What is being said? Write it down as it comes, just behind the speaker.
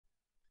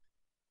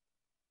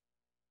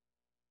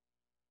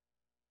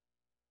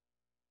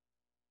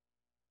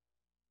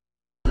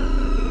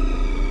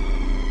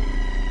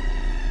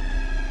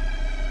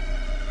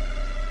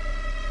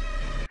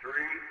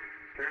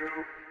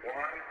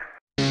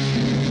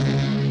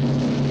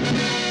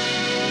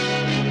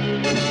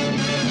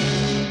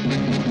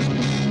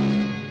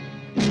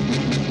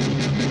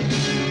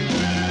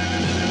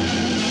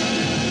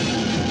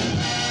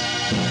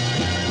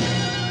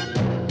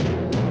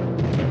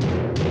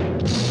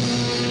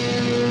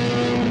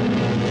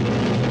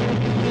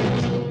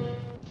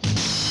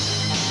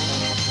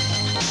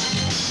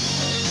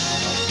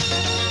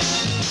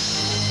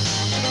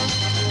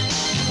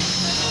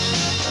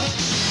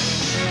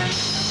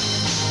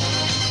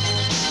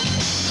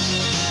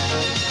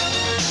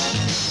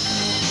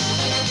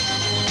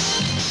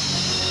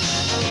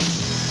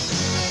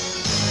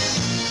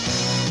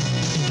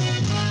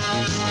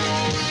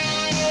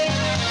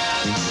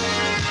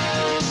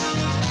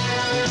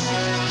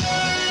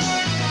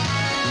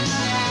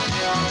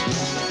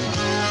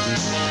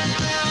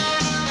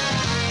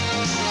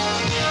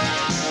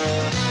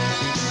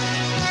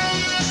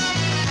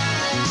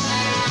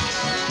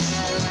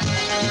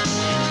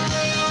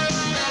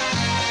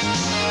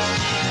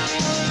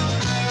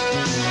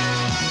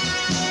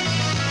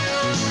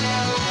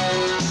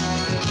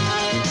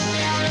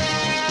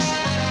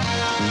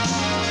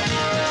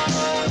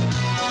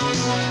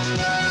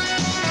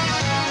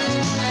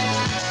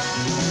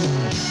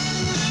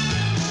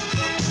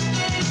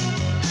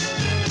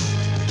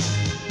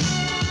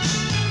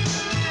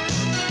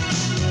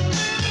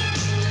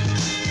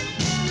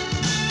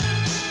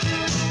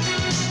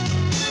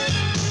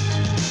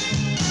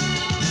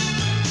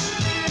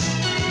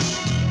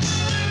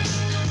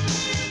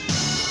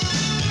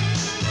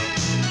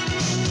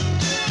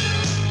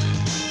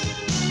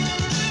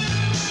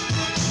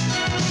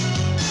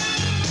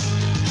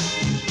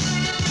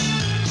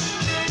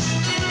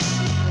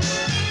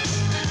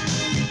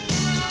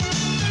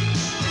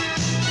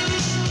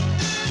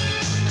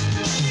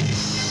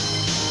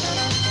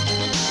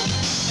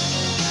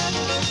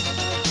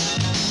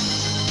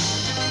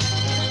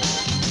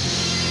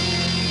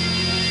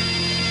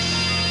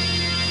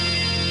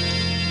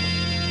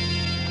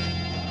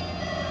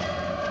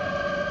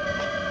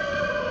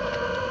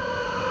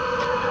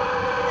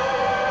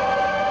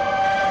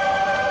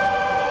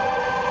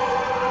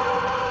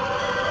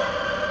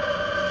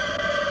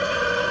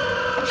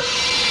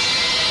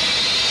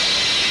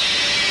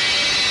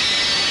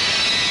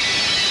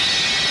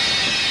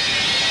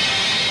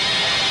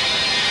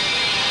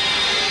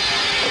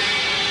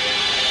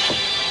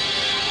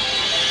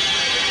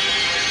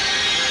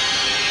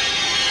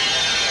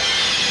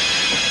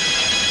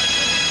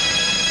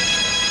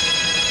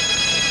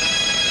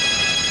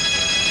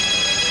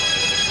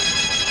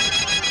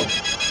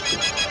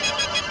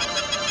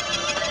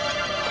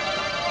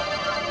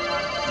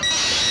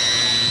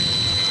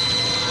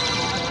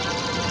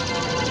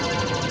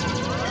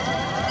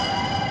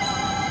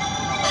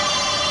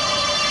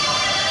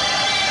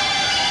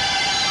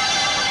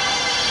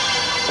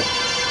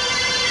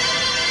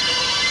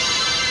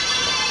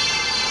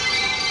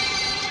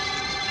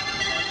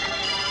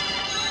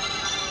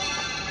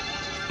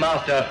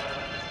Master.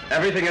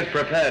 Everything is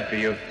prepared for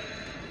you.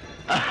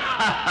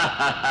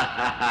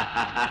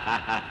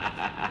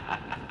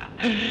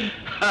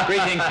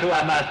 Greetings to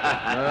our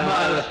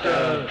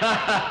master.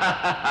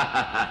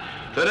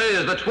 Today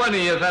is the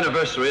 20th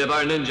anniversary of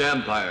our ninja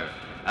empire.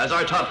 As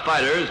our top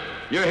fighters,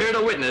 you're here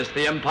to witness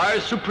the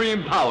empire's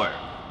supreme power.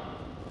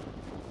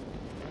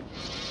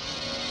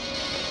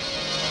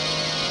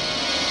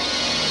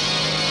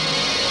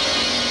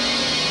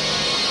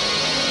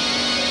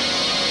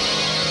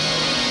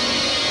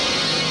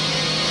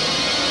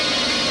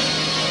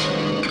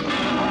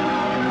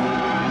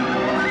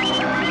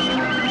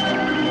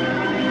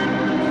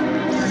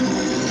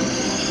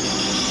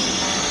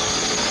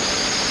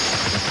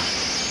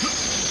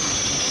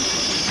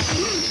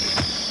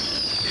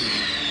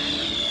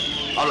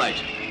 All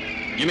right.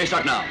 You may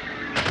start now.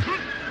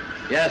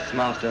 Yes,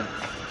 Master.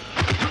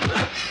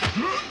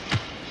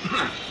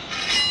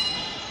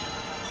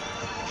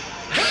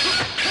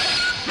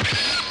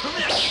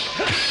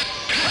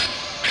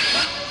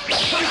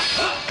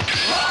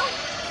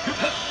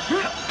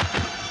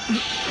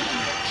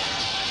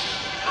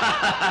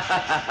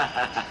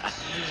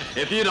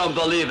 If you don't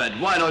believe it,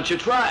 why don't you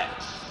try?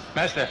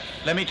 Master,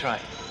 let me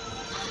try.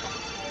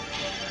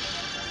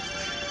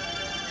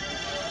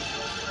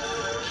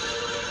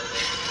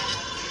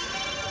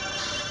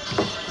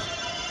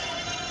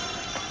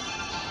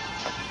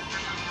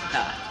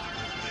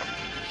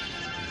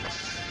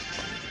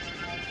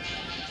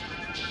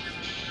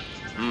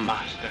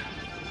 Master.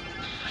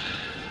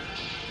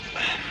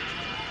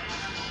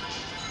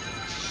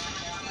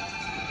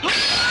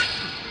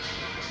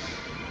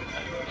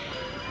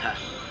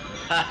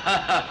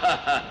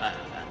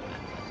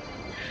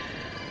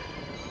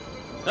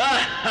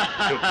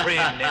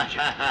 Supreme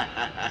Ninja.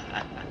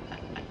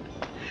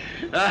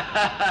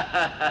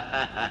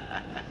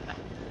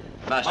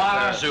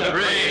 Master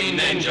Supreme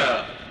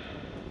Ninja.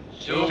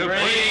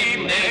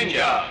 Supreme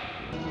Ninja.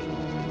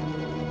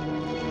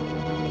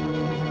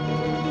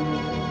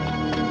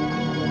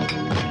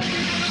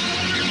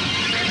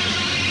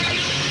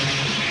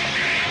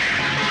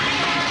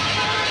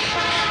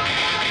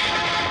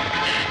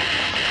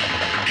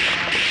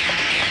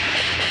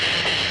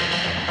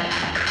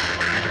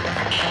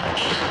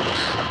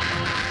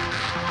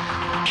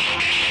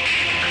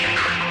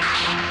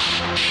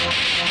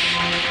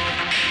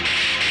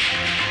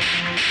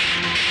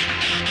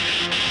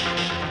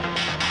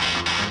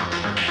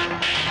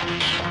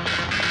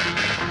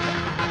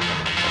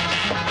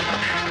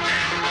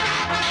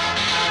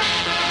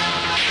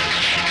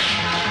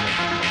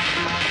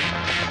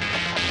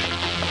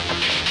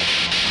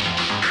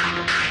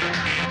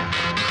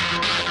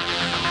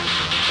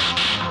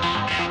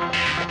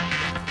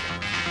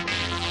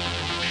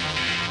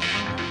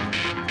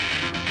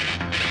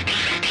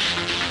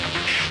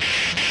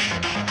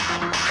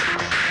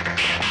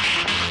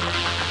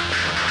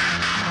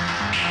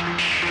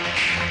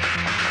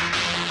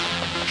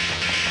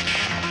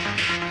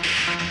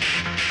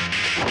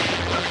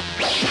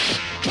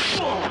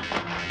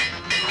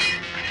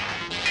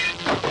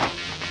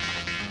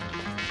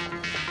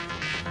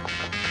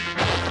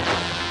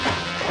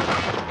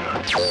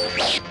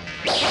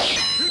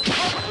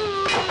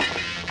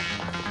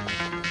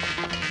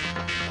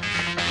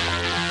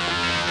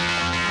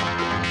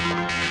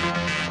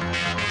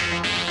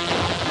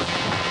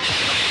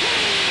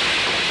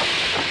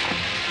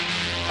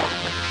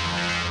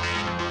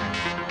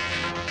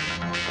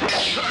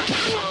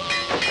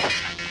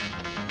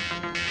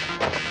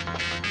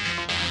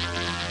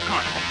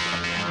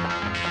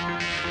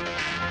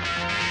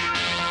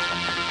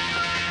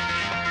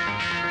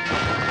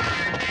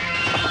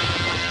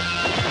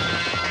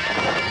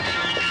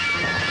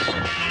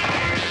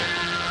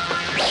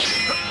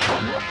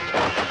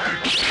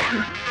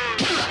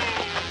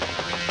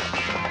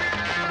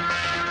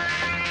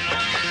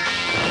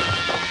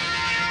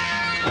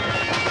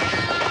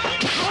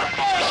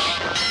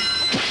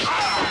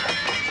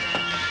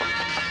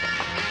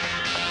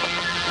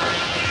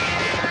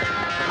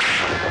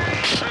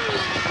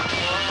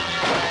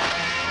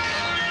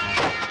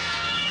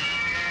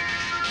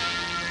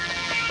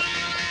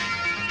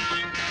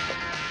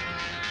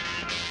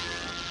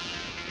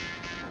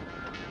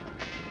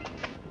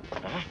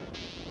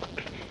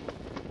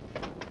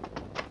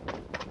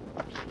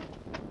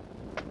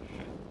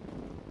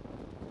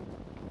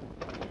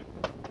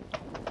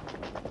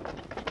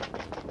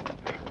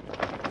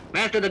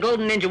 Master, the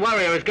Golden Ninja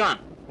Warrior is gone.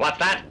 What's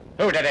that?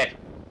 Who did it?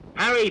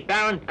 Harry,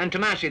 Baron, and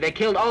Tamashii, they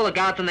killed all the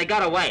guards and they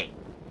got away.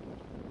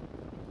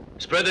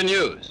 Spread the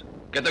news.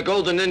 Get the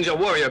Golden Ninja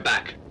Warrior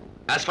back.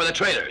 As for the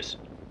traitors,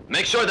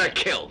 make sure they're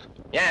killed.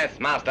 Yes,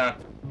 Master.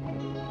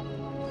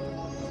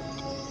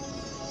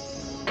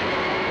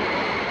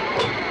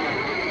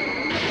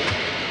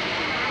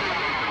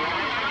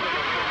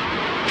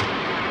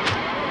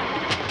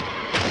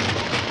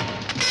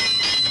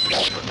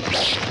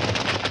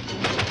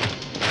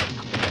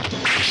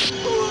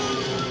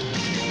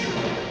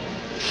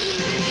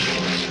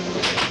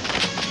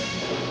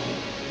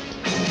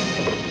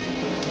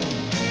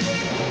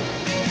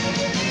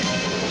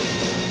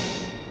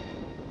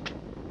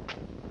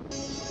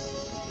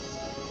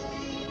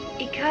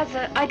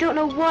 I don't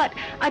know what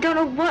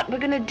we're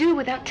gonna do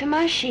without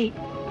Tamashi.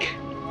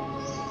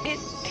 It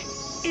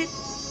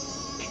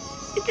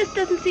just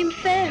doesn't seem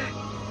fair.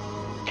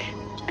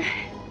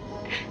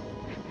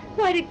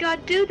 Why did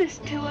God do this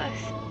to us?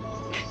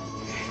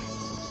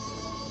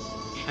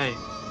 Hey,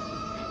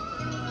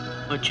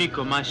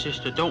 Machiko, my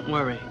sister, don't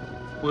worry.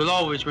 We'll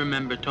always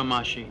remember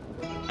Tomashi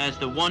as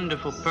the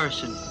wonderful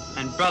person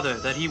and brother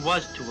that he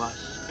was to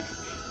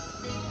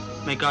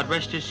us. May God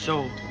rest his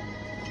soul.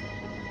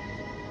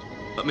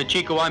 But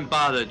Machiko, I'm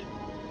bothered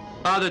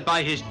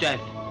by his death.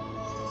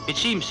 It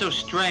seems so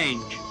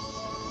strange.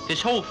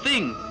 This whole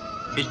thing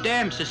is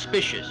damn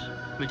suspicious,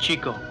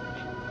 Machiko.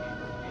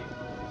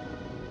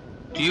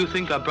 Do you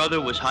think our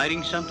brother was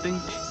hiding something?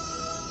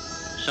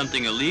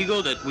 Something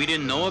illegal that we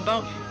didn't know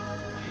about?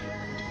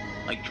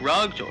 Like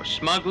drugs or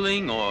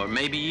smuggling or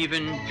maybe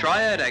even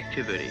triad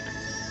activity?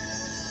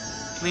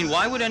 I mean,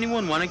 why would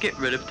anyone want to get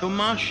rid of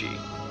Tomashi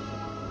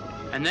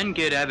and then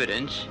get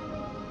evidence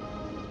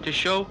to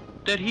show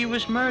that he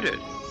was murdered?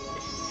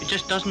 It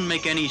just doesn't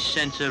make any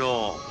sense at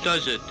all,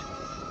 does it?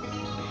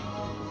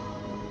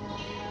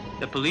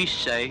 The police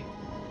say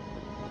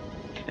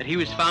that he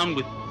was found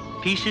with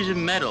pieces of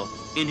metal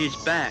in his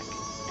back.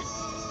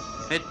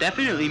 It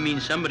definitely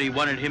means somebody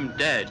wanted him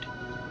dead.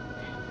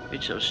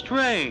 It's so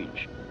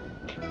strange.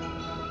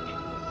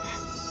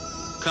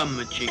 Come,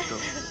 Machiko.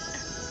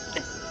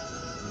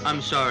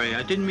 I'm sorry,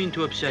 I didn't mean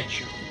to upset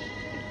you.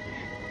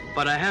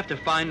 But I have to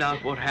find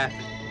out what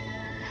happened.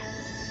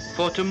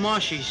 For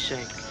Tomashi's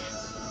sake.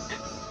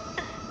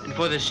 And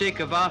for the sake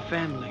of our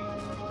family.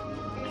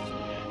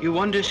 You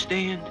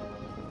understand?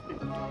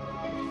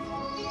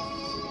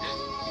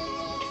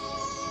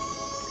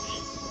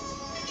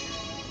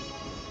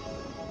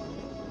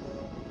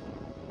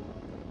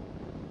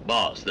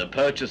 Boss, the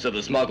purchase of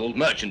the smuggled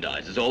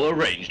merchandise is all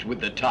arranged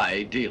with the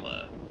Thai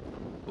dealer.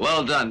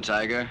 Well done,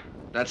 Tiger.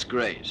 That's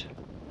great.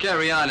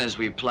 Carry on as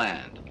we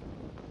planned.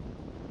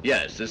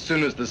 Yes, as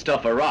soon as the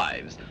stuff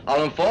arrives,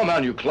 I'll inform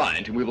our new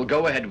client and we will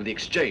go ahead with the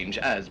exchange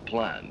as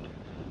planned.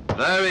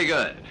 Very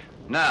good.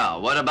 Now,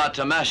 what about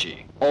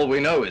Tamashi? All we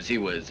know is he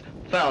was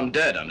found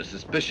dead under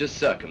suspicious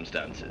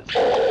circumstances.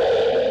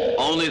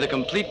 Only the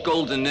complete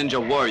Golden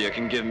Ninja Warrior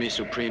can give me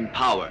supreme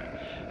power.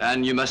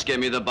 And you must get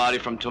me the body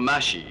from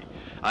Tomashi.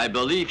 I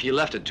believe he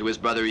left it to his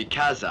brother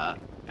Ikaza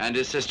and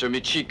his sister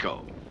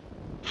Michiko.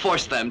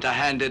 Force them to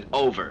hand it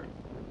over.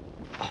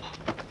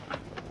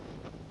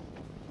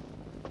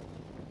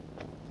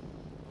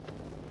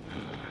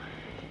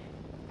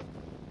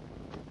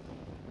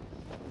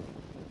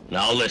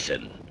 Now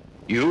listen,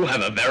 you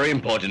have a very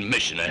important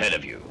mission ahead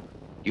of you.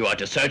 You are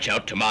to search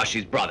out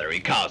Tomashi's brother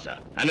Ikaza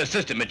and his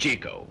sister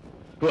Michiko,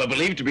 who are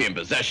believed to be in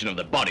possession of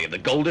the body of the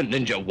Golden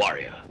Ninja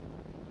Warrior.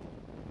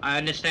 I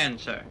understand,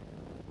 sir.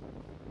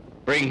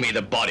 Bring me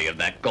the body of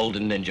that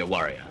Golden Ninja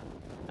Warrior.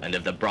 And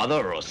if the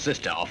brother or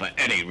sister offer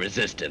any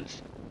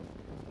resistance,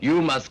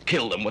 you must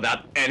kill them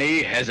without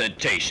any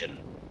hesitation.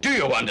 Do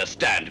you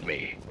understand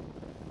me?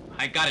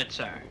 I got it,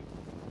 sir.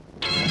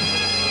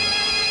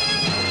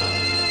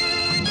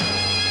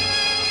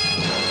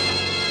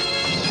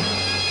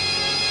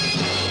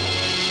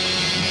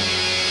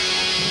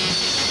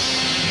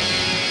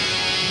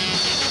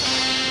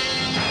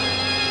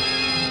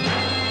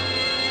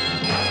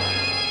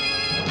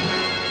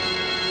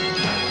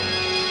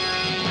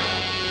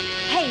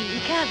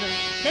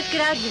 Let's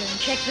get out here and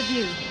check the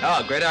view.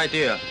 Oh, great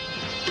idea.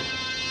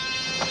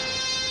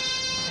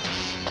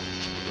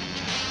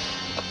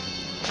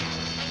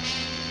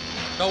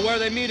 So where are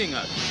they meeting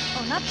us?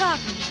 Oh, not far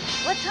from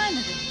here. What time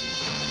is it?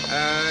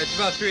 It's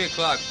about 3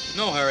 o'clock.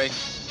 No hurry.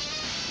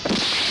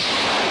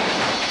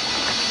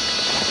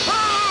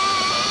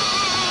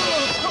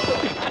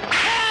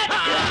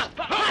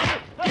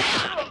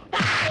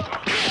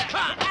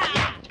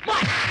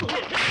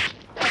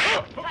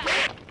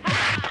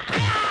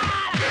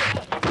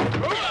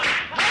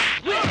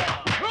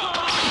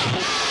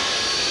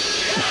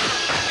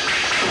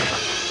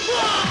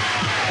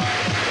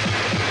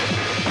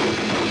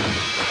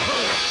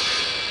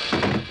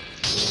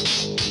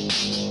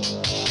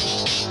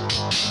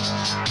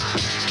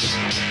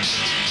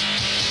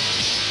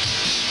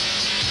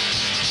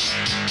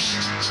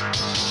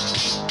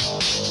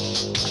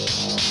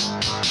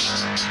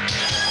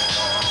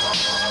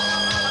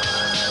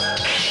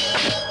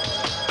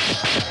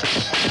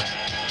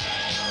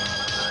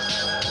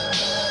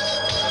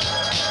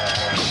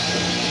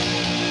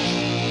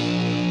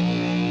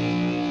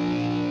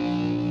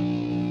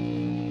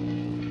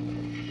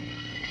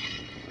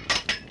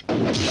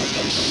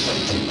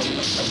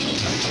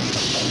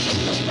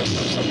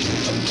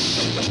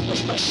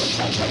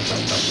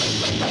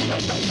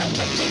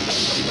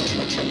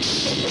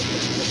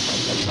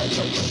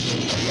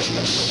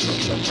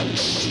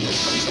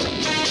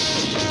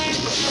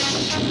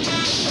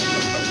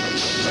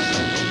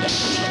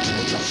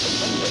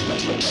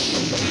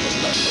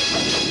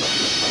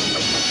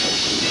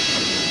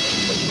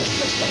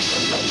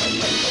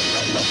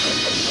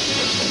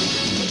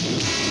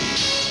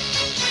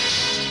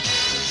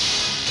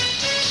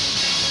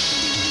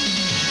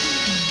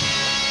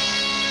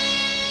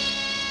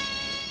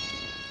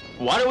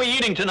 What are we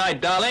eating tonight,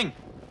 darling?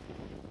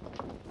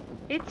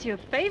 It's your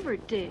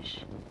favorite dish.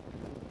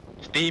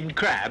 Steamed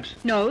crabs?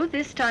 No,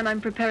 this time I'm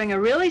preparing a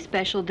really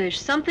special dish,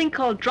 something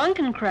called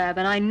drunken crab,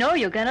 and I know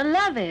you're gonna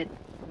love it.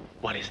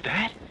 What is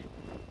that?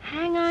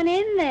 Hang on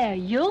in there.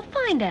 You'll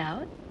find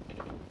out.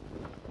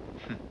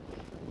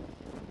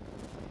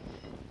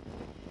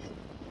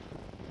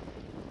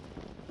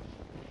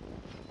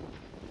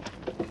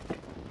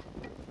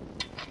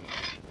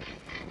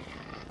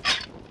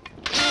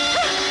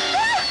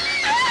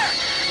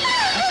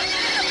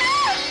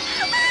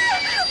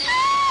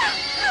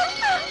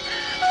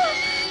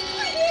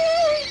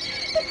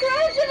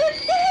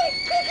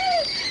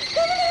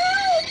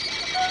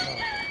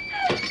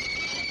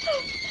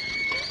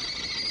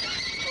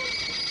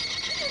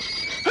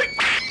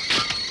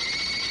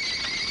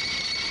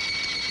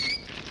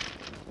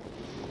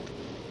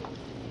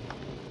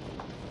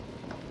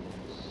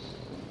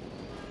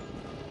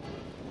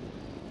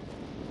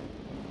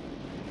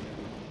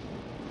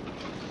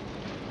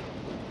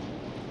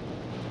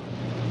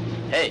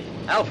 Hey,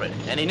 Alfred,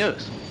 any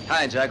news?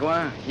 Hi,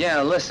 Jaguar.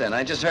 Yeah, listen,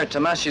 I just heard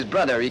Tomashi's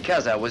brother,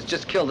 Ikaza, was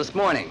just killed this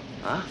morning.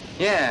 Huh?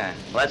 Yeah.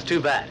 Well, that's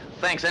too bad.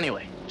 Thanks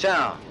anyway.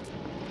 Ciao.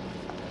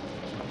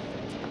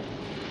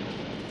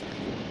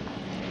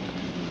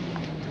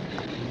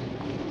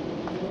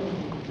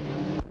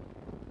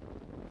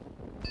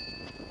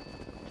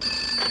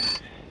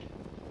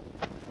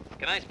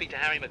 Can I speak to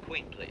Harry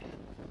McQueen, please?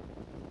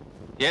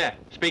 Yeah,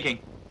 speaking.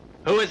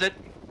 Who is it?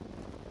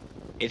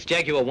 It's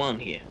Jaguar 1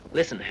 here.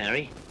 Listen,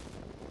 Harry.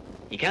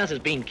 Ikaza's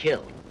been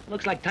killed.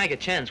 Looks like Tiger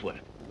Chan's work.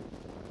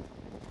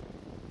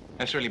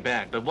 That's really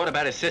bad, but what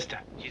about his sister?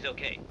 She's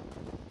okay.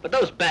 But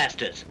those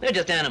bastards, they're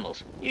just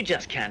animals. You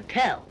just can't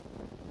tell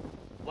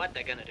what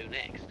they're gonna do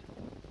next.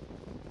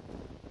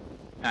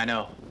 I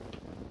know,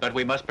 but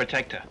we must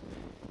protect her.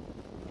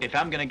 If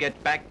I'm gonna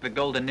get back the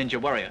Golden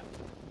Ninja Warrior,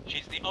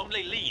 she's the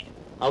only lead.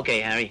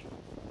 Okay, Harry.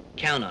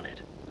 Count on it.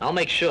 I'll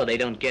make sure they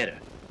don't get her.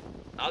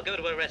 I'll go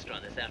to a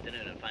restaurant this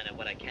afternoon and find out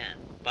what I can.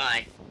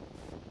 Bye.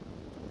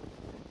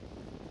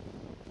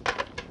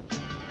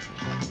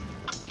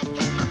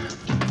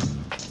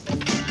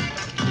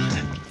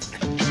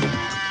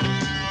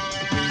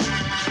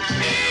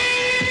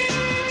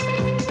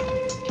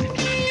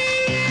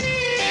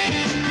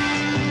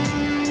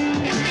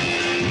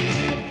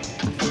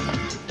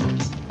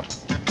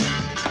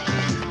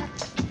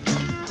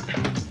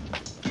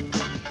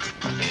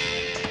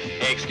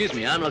 Hey, excuse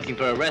me, I'm looking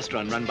for a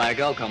restaurant run by a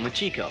girl called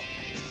Machiko.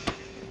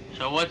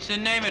 So what's the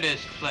name of this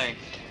place?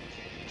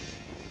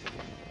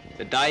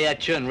 The Daya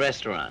Chun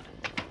restaurant.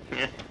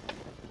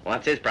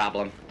 What's his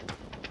problem?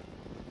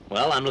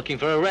 Well, I'm looking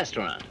for a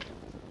restaurant.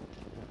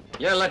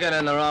 You're looking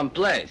in the wrong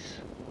place.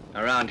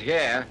 Around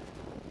here,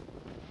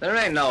 there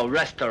ain't no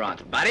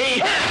restaurant,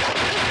 buddy.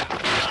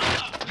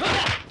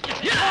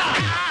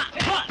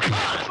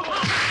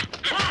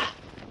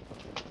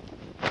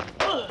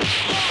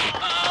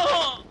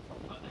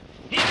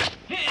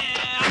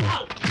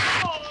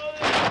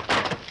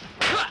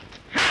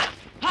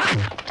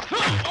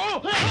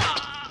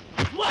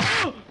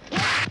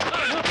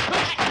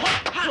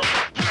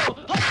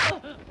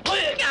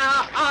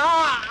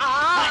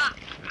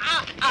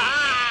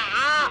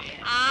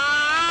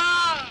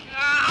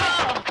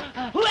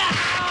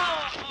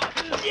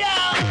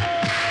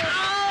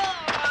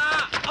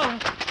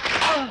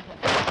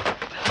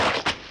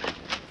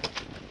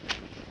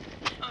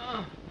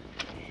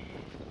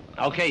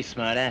 Okay,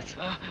 smartass.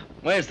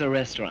 Where's the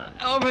restaurant?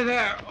 Over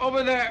there,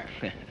 over there.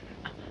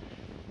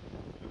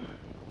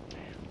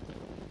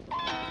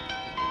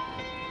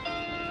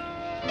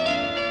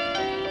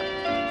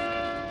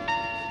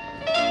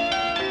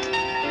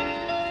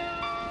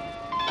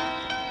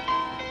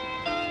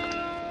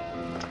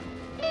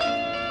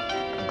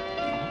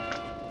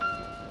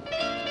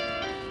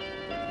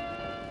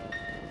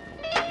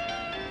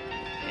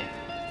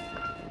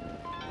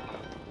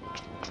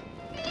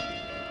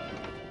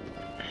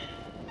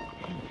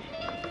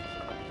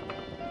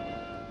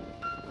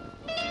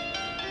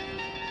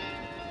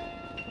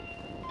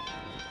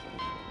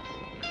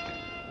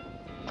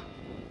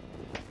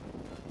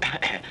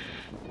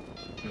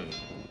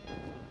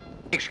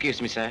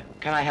 Excuse me, sir.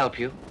 Can I help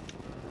you?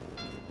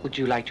 Would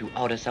you like to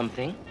order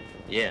something?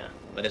 Yeah,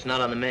 but it's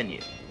not on the menu.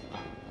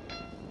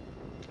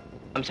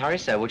 I'm sorry,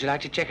 sir. Would you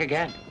like to check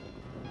again?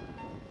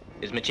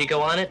 Is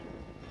Machiko on it?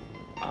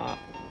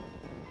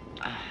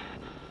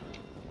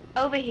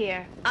 Over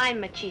here. I'm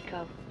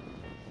Machiko.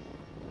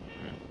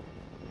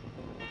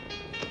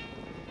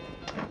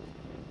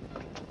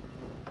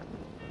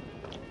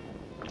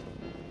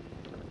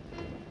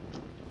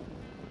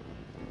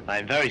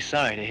 I'm very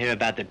sorry to hear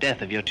about the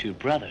death of your two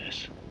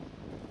brothers.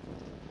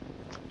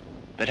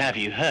 But have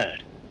you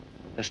heard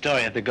the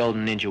story of the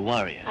Golden Ninja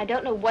Warrior? I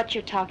don't know what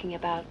you're talking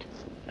about.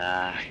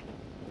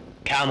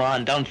 Come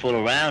on, don't fool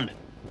around.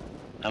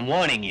 I'm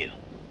warning you.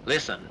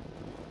 Listen,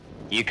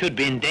 you could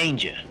be in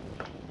danger.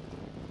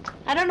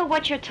 I don't know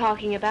what you're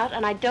talking about,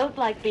 and I don't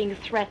like being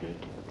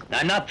threatened.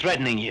 I'm not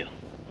threatening you.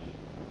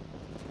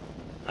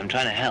 I'm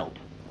trying to help.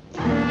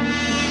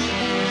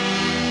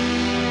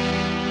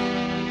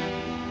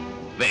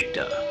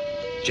 Victor,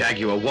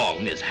 Jaguar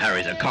Wong is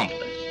Harry's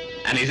accomplice,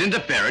 and he's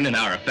interfering in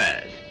our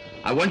affairs.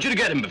 I want you to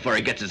get him before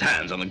he gets his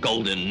hands on the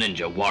Golden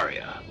Ninja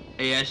Warrior.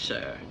 Yes,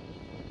 sir.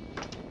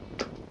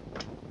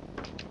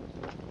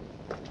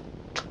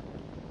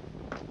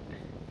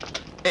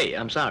 Hey,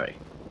 I'm sorry.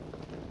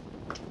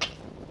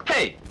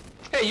 Hey!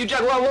 Hey, you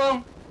Jaguar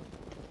Wong?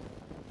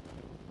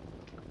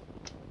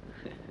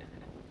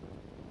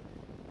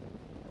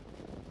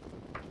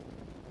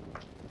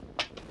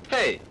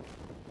 Hey,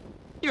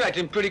 you're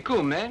acting pretty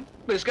cool, man.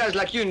 But guys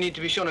like you need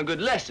to be shown a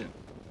good lesson.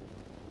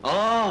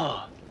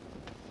 Oh.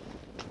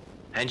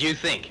 And you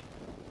think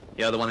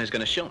you're the one who's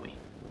gonna show me?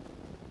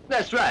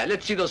 That's right.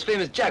 Let's see those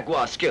famous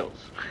Jaguar skills.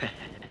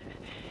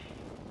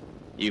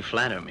 You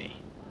flatter me.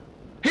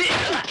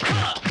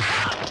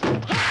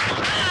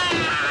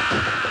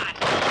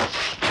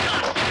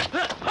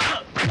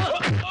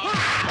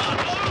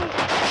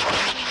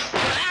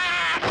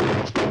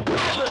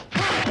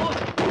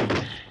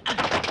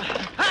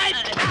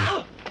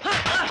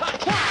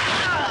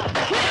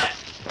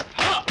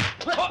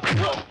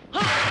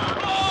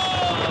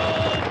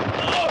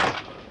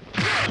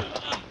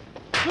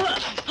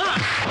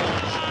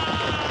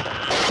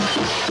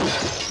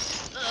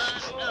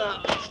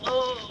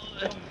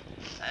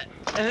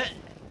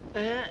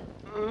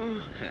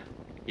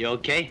 You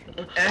okay?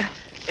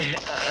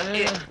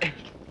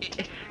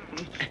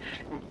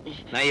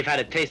 Now you've had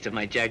a taste of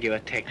my Jaguar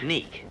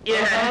technique.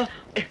 Yeah.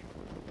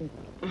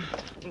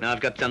 Now I've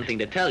got something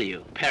to tell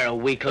you, pair of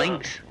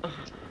weaklings.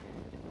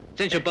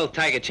 Since you're both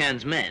Tiger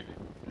Chan's men,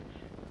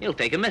 you'll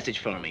take a message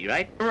for me,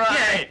 right?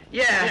 Right.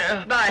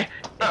 Yeah. Bye.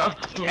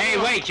 Hey,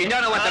 wait, you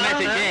don't know what the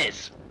message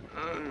is.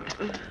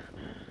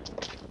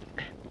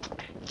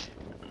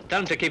 Tell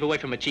him to keep away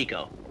from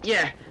Machiko.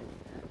 Yeah.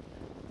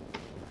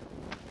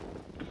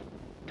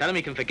 Tell him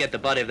he can forget the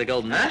body of the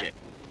Golden Ninja.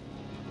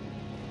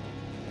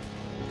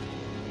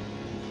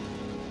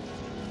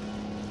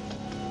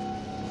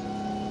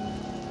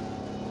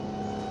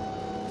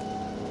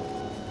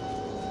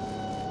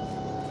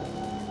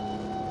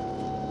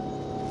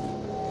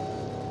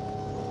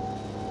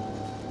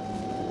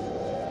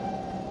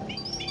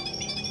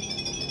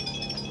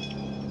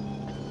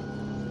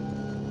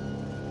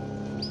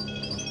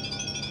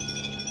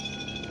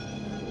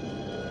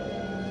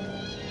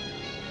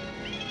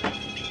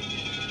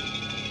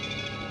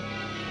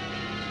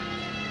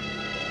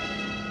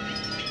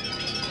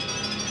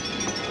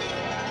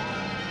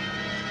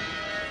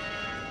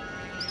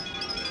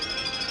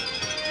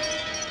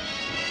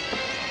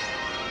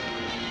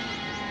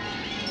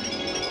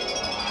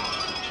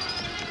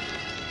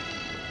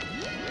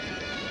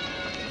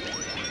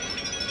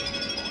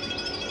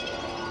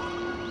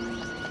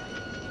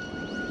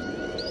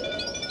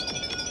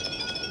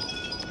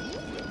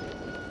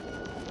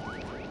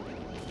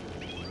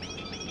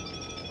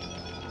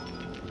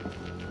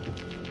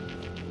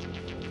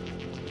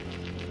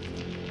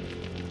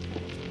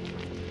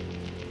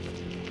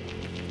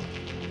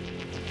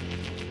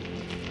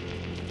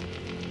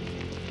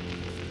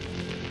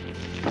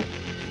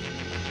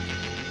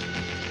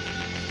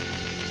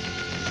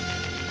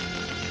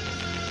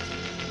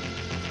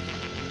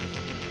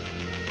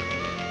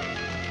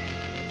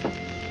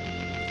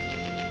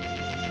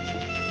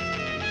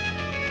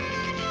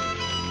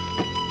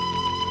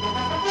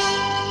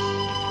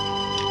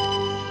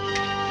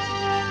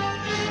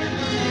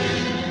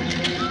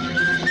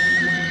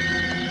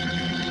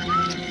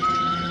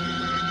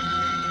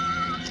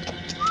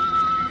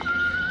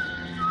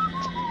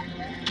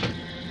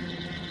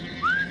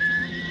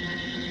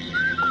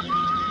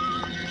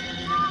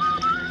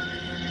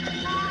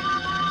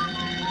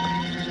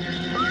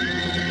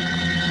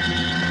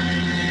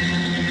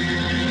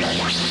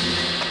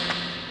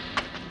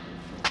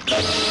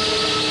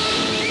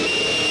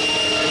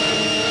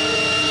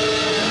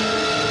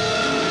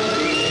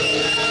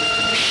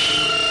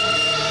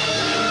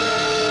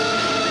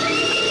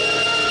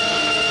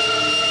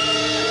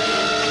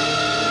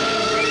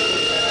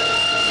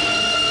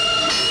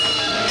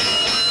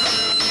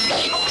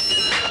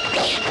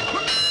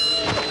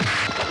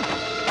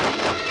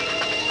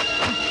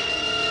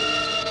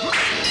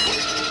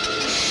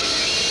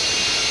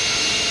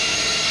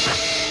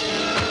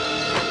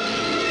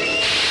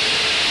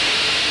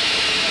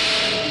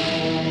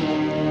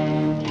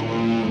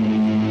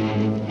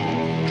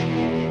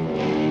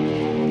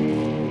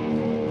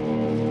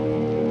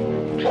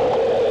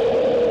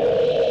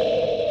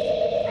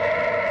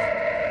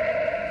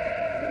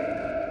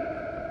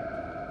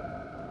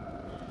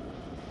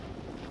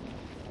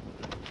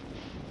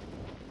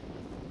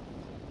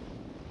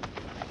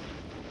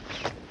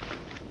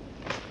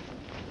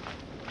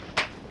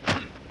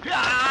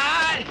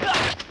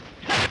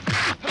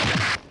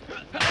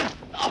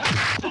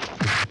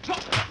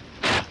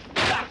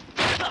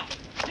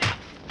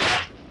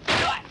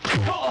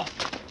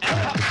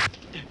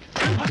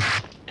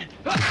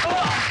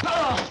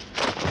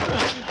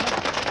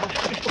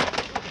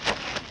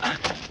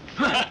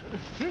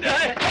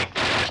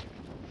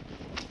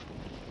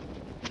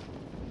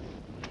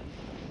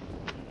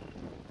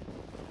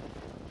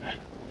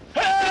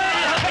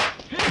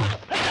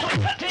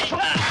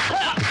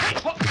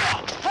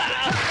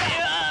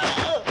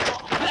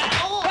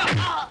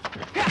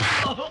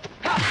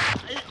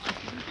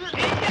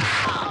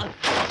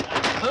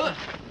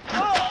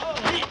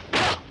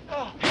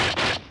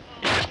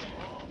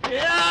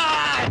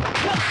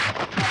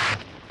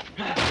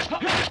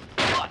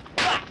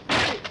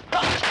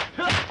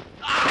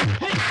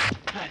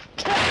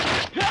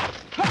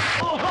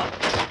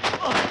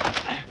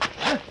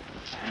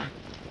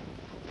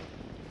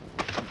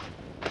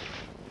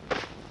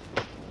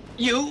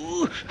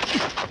 You!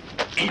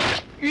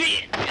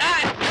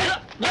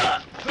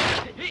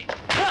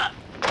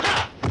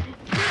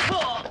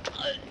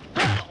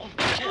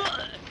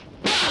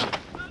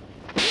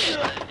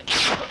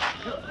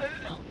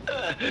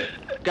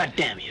 God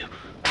damn you.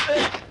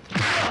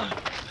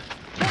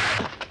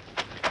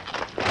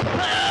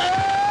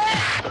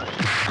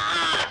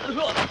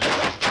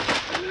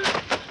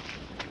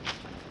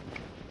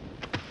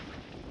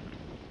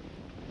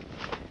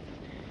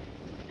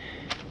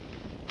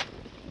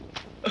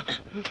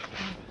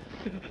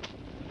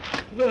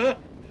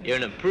 You're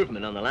an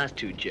improvement on the last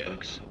two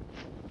jerks.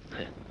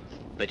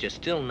 But you're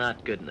still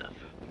not good enough.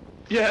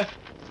 Yeah,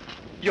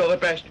 you're the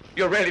best.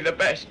 You're really the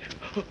best.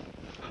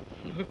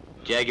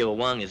 Jaguar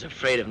Wong is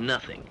afraid of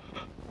nothing.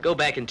 Go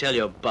back and tell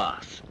your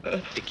boss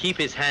to keep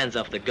his hands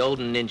off the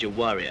Golden Ninja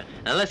Warrior,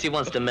 unless he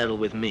wants to meddle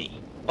with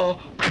me.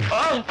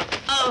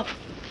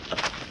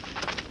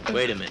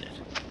 Wait a minute.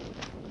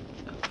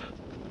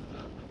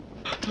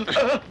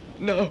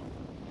 No.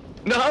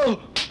 No!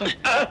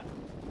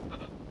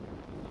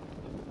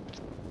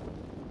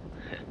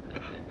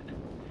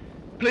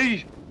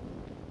 Please,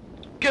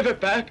 give it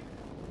back.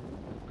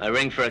 A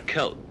ring for a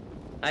coat.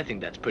 I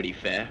think that's pretty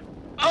fair.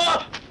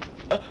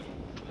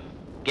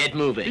 Get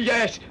moving.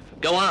 Yes.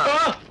 Go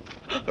on.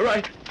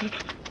 Right.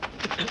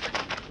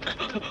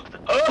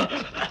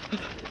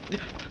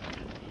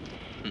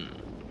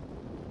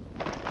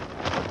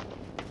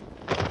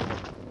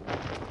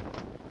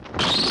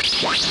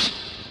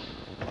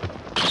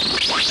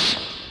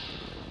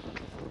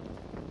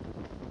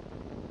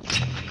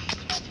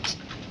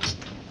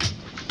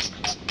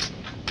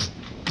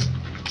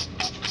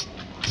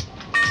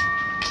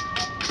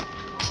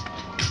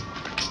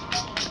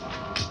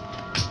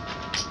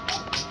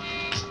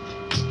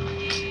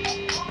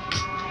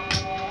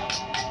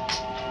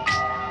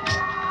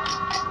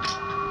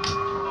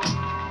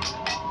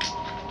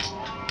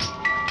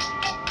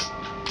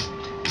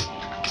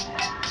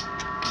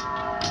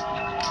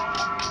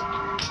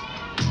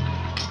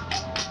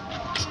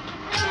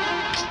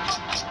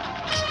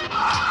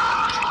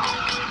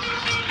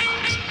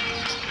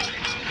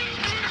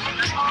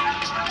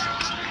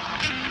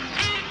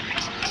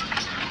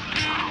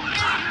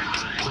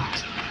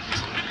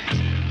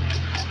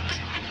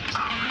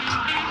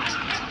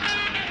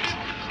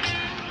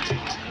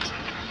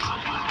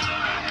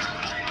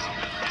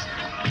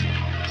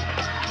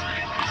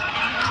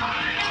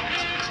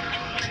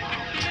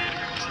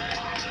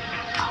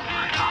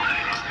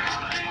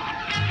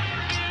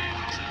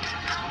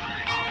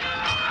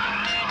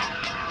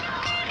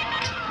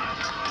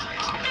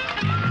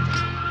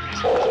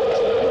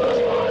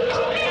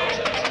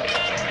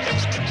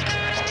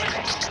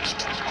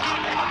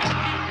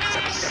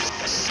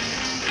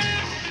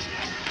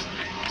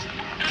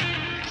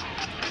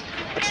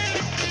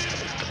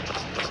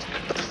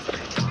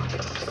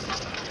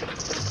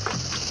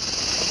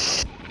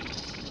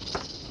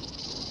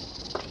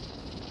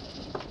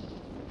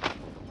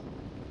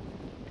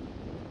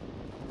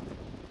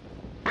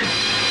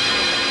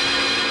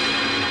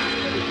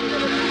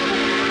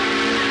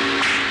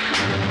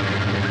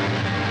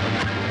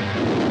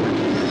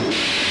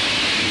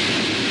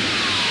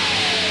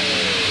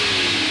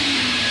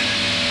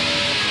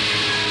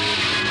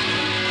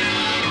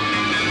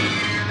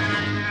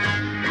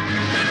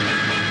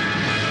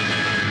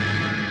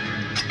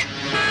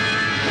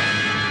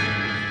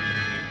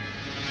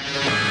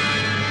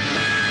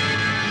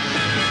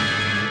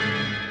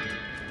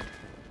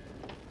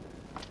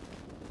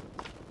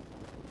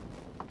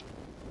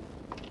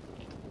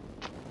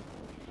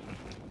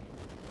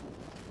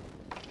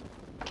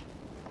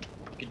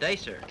 Good day,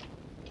 sir.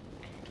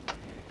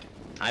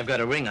 I've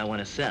got a ring I want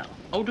to sell.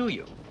 Oh, do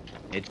you?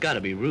 It's got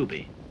to be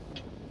ruby.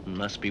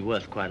 Must be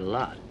worth quite a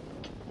lot.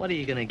 What are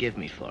you going to give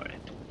me for it?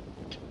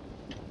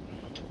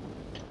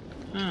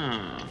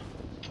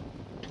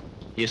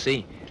 You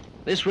see,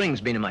 this ring's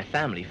been in my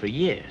family for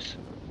years.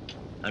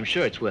 I'm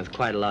sure it's worth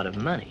quite a lot of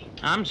money.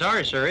 I'm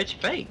sorry, sir. It's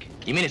fake.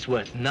 You mean it's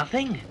worth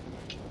nothing?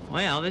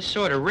 Well, this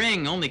sort of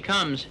ring only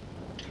comes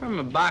from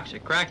a box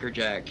of Cracker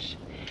Jacks.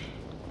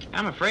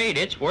 I'm afraid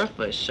it's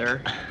worthless,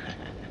 sir.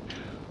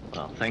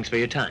 Well, thanks for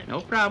your time. No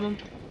problem.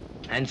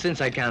 And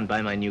since I can't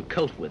buy my new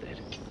coat with it,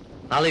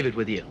 I'll leave it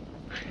with you.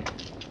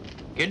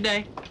 Good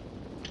day.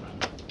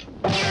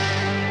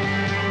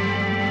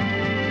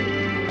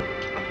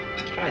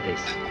 Try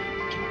this.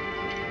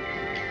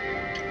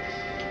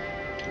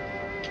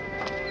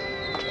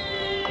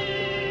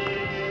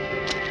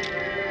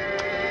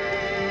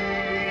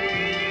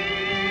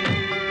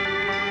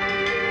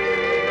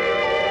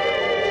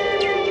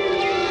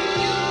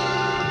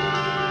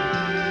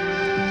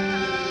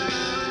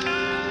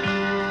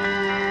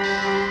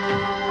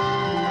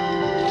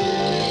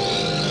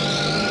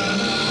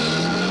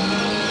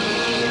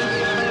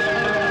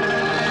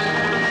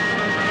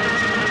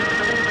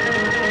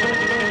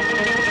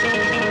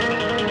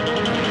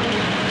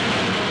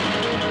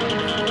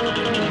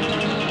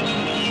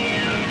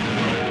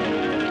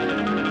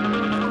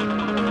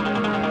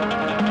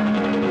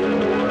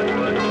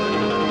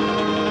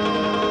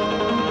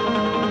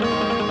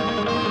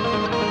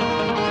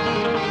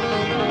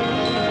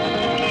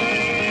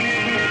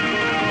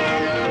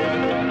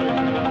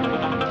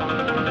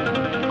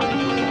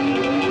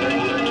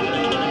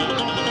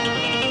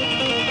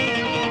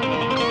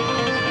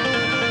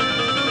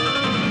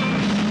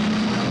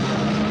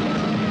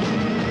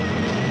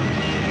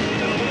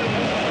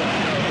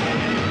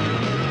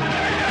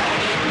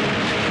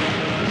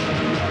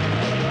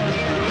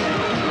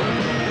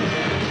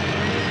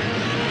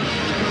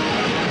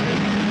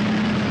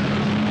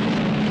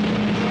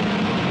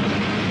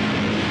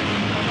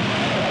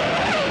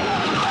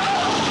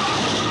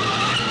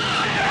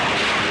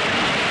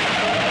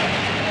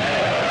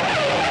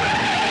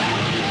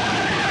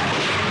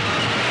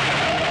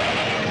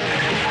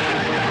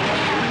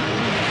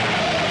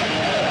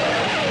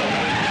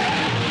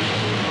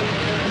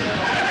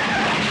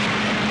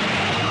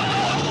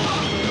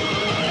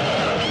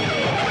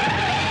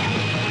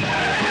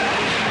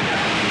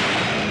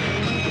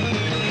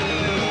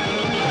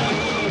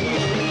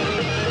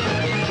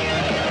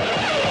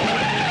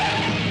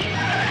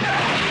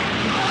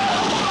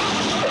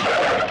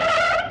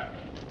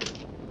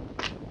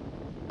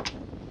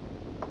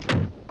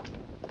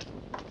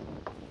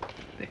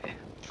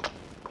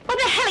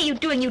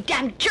 doing, you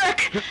damn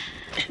jerk!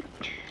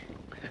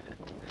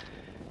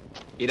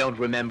 You don't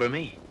remember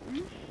me?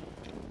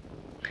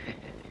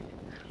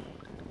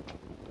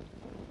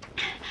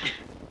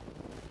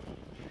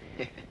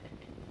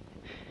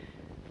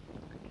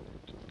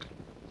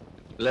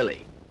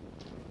 Lily,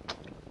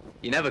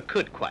 you never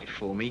could quite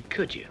fool me,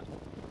 could you?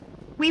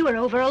 We were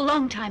over a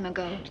long time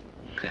ago.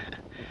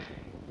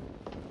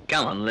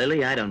 Come on,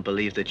 Lily, I don't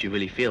believe that you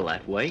really feel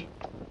that way.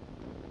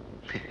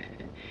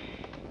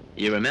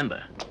 You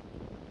remember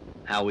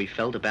how we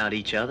felt about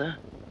each other?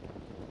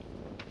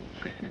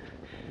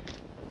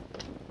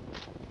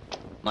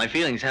 My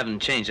feelings haven't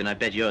changed, and I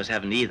bet yours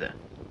haven't either.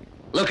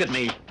 Look at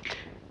me.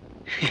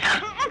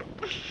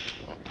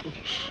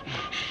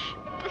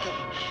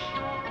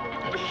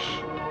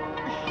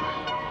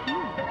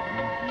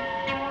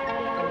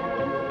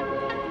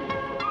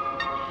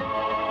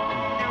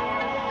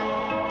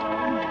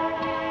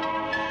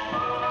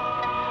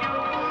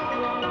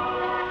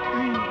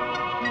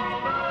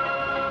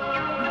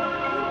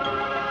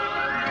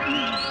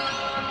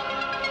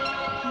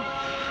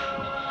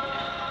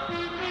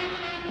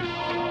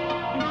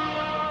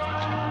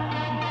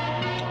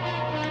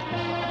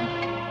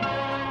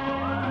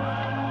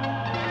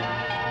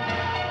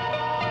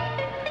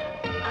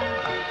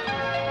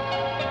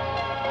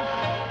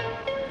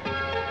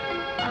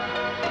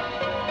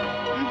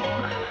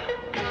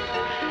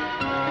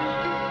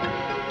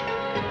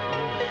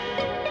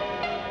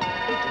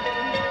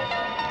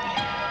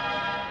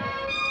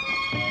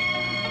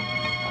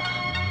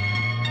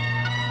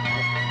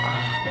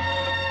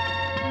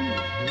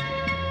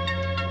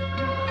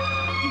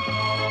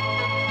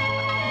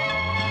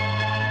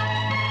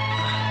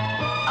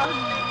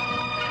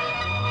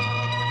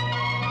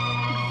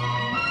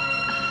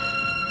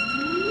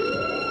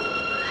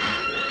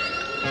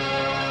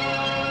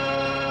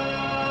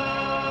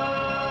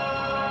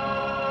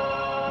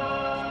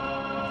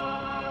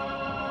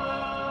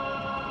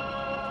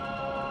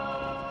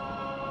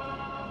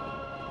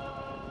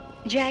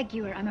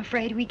 Jaguar, I'm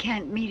afraid we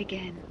can't meet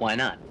again. Why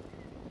not?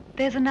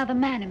 There's another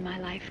man in my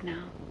life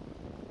now.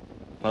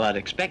 Well, I'd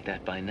expect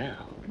that by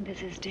now.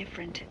 This is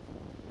different.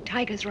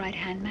 Tiger's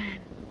right-hand man.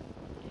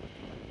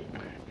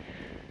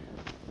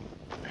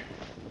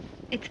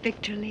 It's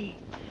Victor Lee.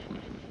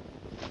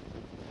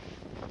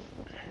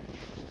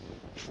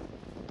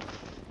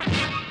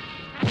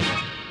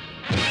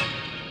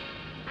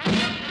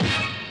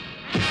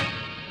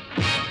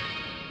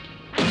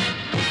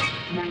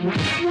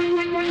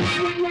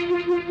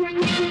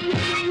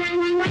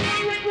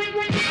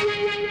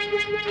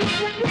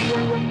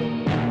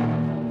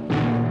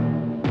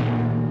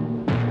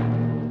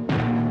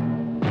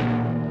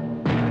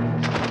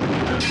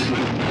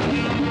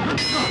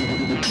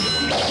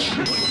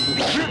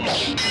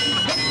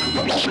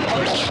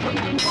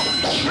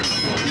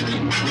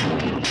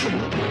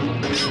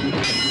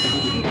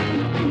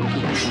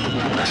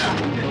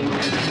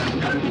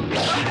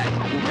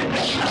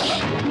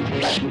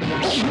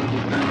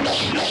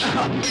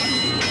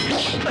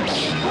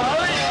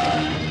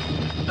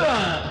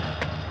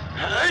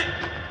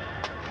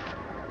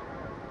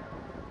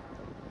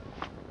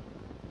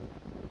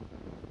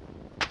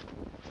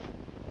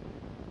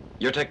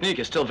 Your technique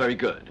is still very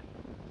good.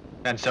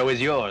 And so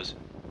is yours.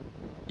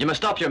 You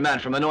must stop your man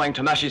from annoying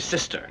Tomashi's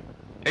sister.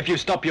 If you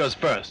stop yours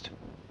first.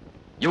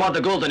 You want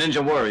the Golden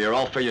Ninja Warrior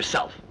all for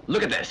yourself.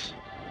 Look at this.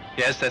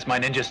 Yes, that's my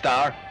ninja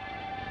star.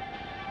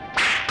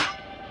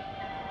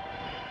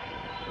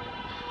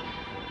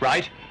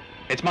 Right?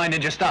 It's my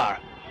ninja star.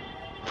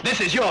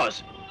 This is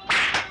yours.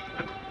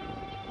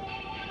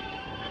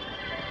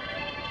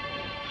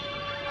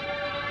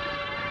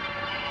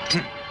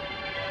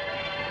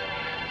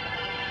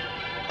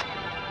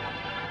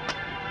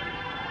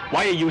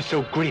 Why are you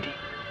so greedy?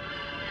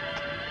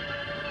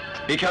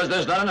 Because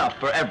there's not enough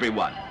for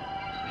everyone.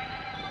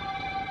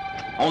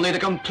 Only the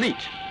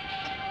complete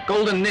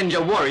Golden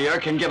Ninja Warrior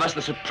can give us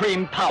the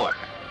supreme power.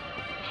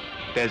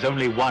 There's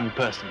only one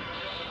person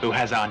who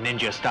has our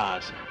ninja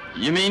stars.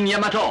 You mean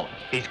Yamato?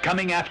 He's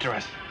coming after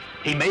us.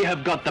 He may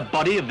have got the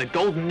body of the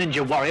Golden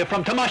Ninja Warrior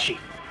from Tamashi.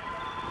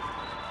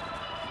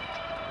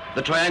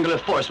 The triangular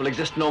force will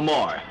exist no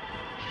more.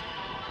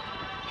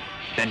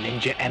 The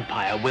Ninja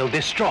Empire will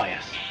destroy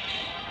us.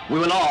 We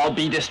will all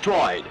be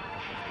destroyed.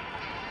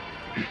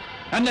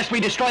 Unless we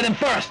destroy them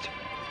first.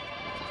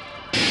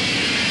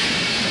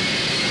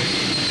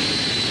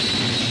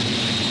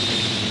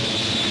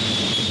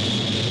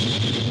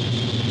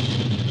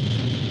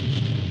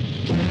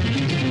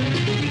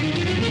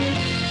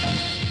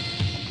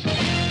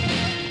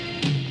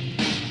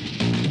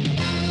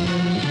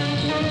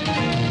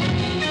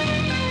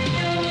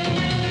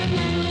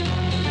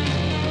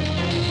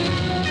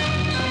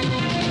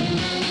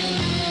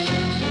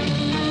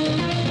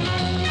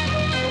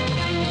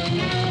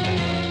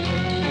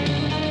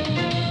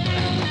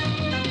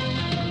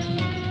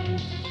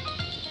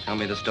 Tell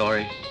me the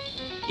story.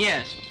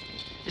 Yes.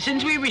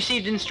 Since we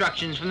received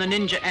instructions from the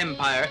Ninja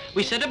Empire,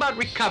 we set about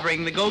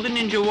recovering the Golden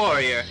Ninja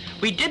Warrior.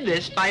 We did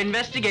this by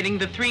investigating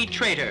the 3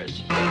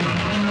 traitors.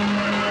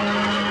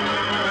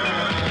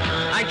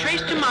 I I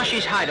traced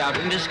Tamashi's hideout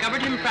and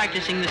discovered him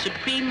practicing the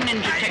supreme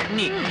ninja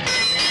technique.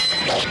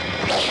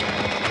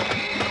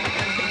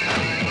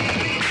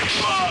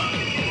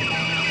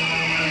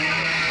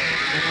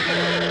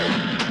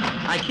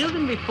 I killed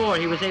him before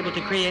he was able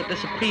to create the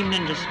supreme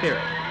ninja spirit.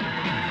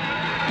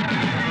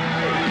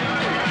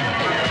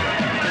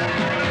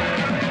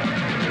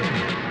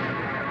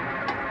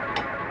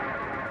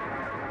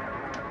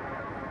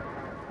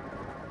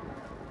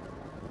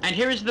 And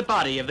here is the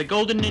body of the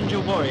Golden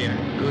Ninja Warrior.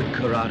 Good,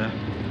 Kurata.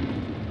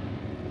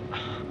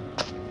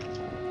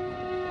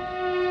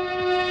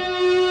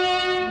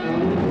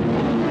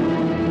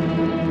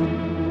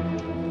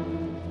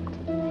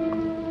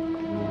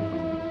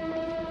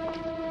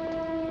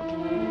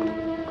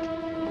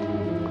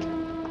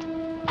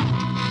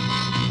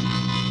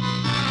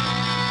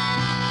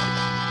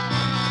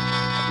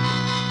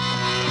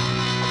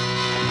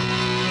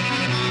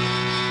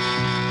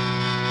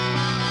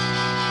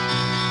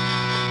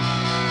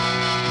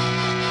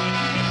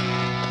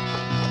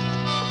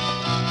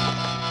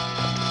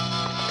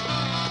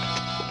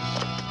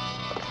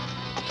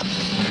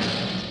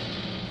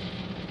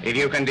 If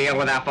you can deal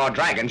with our 4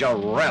 dragons, you're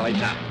really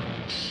tough.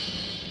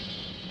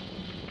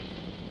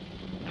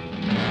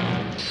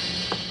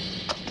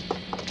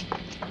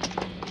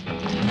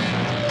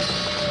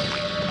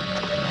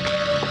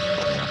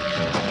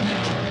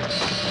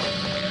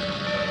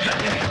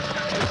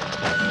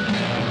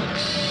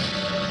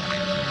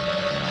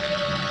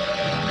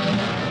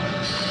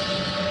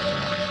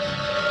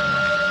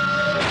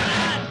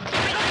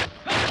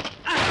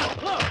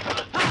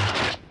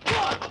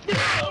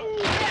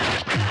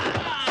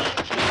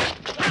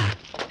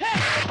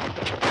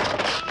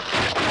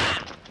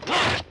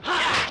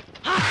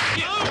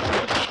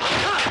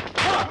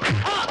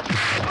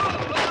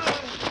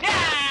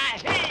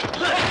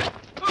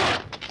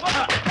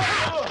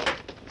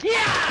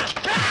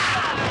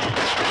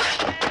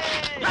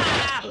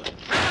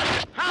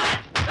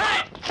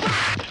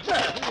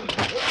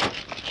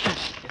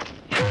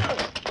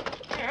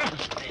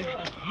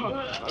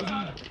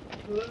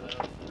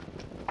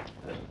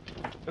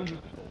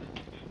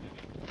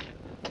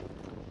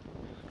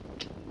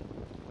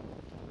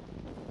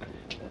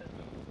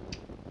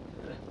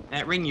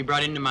 That ring you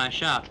brought into my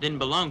shop didn't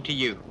belong to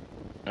you.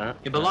 Huh?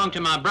 It belonged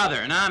to my brother,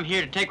 and I'm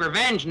here to take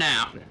revenge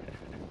now.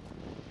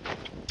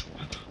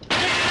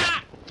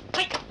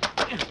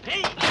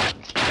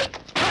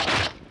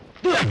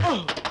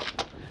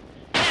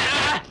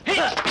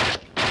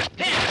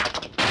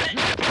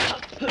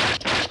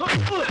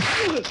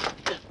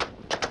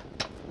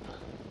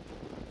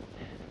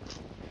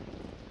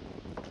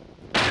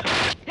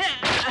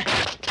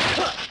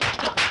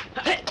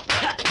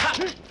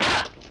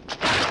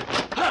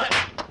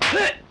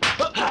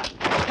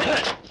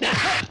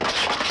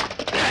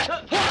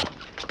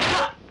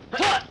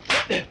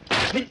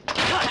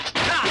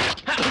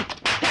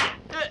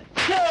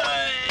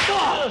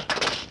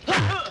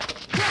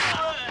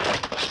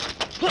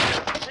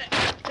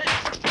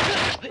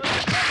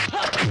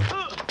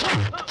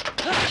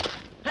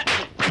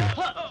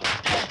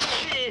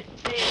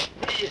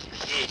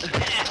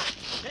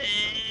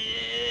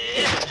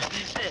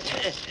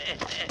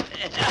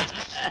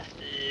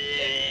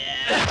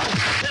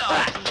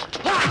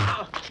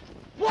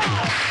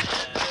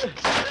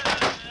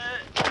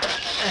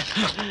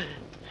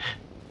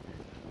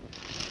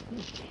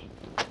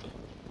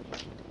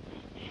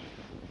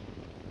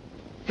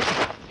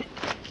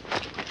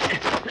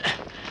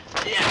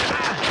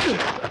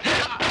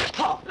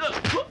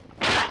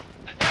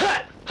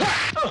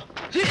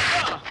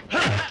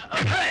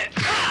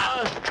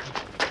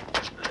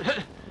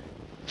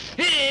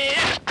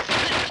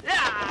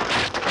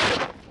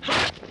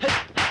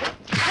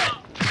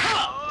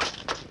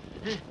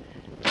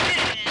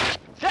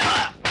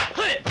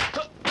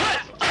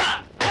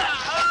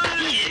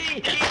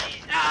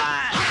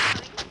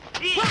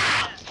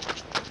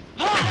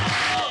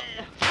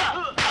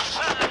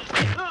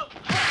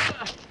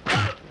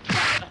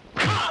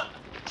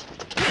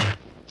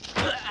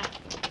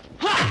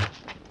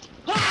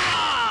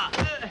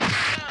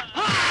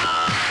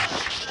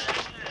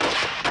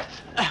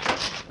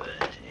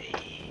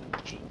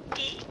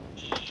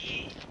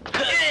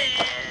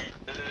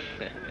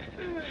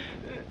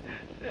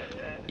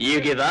 You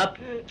give up?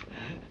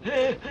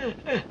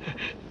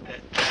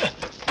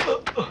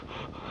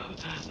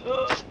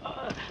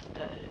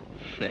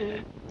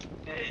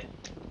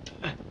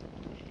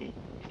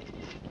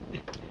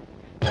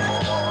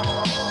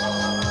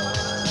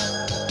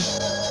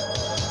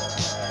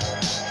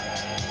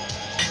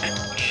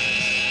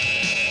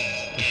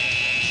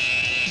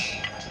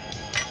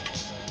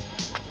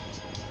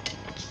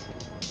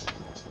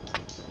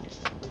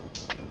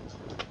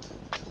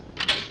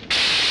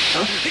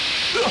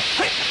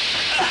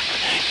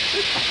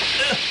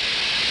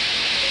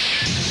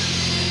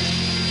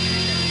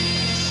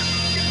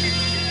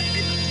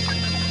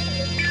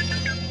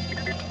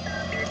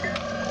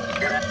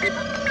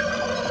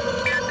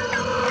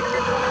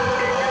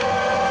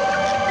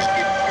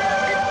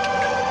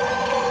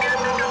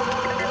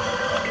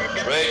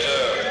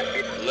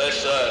 Traitor,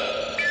 listen.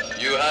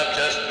 You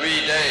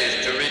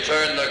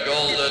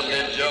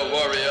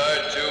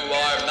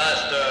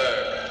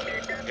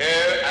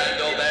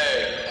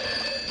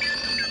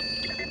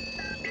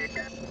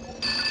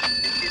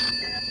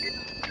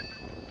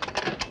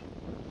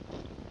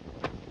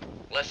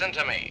Listen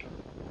to me.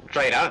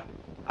 Traitor,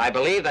 I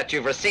believe that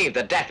you've received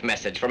the death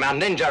message from our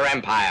ninja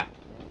empire.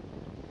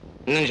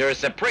 Ninja is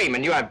supreme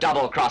and you have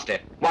double-crossed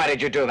it. Why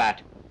did you do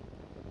that?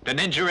 The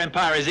Ninja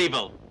Empire is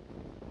evil.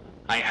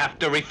 I have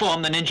to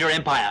reform the Ninja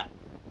Empire.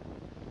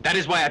 That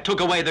is why I took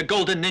away the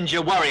Golden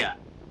Ninja Warrior.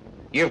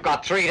 You've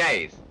got 3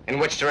 days in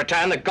which to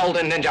return the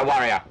Golden Ninja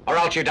Warrior, or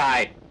else you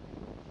die.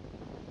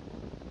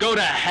 Go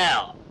to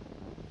hell.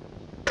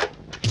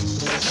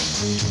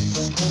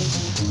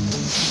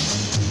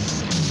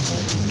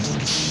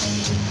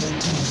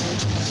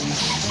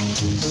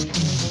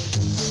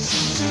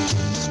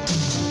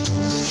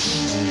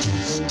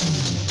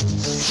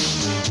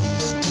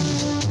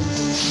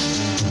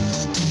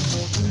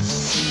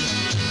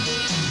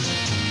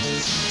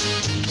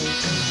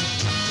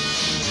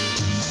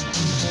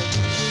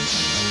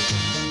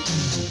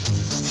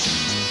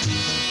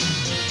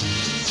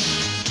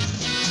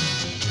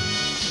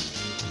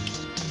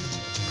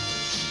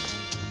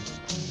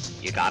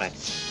 You got it.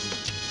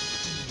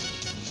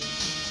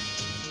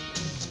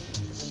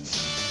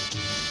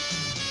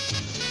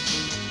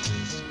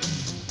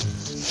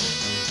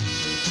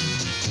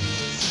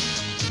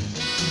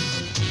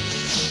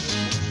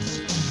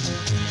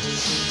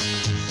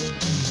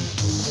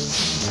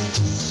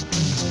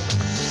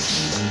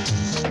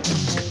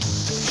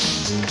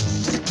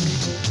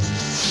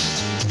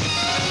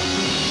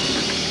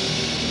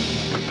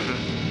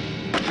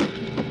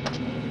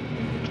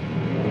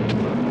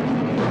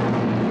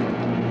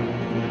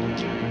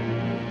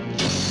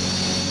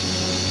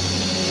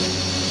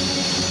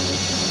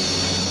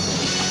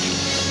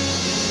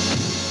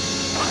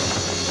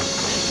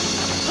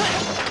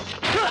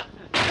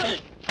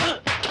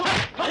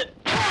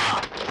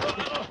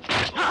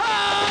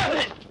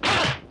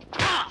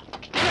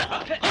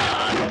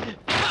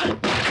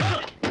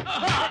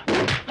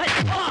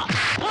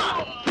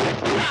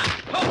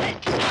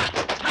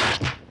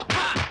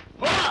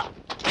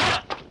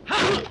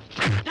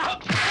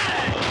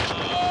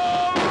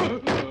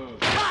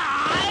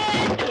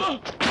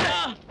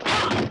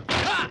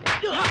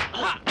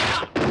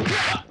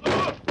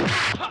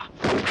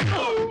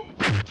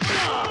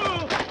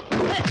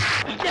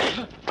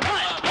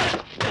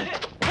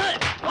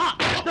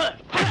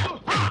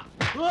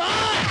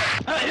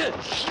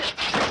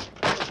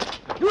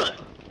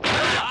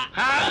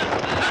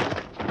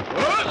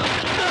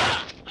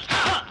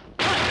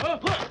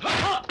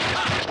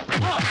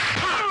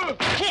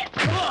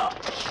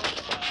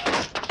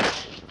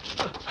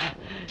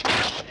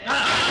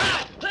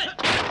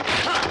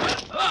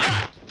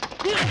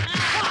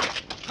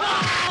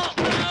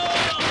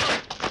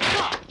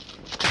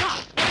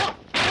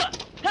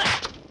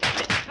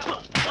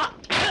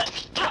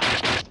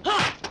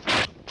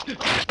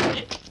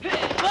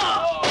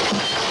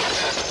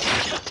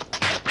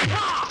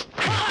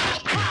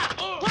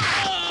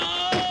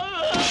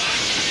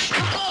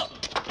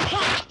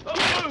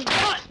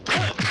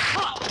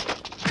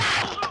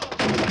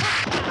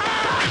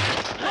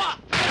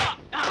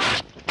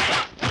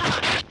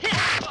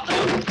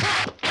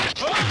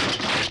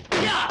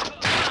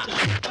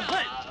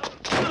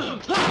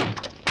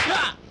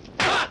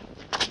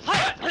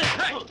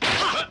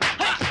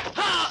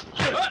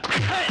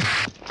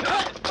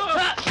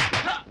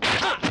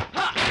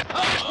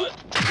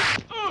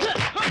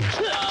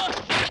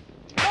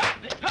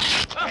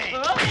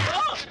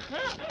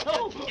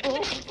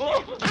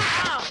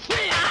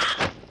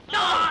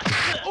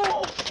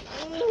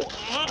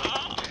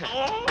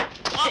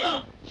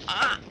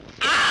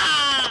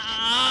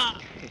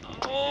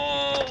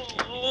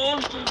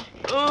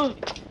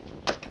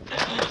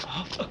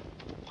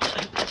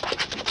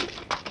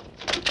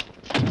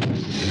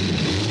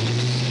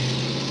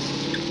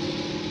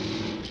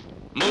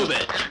 Move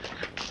it.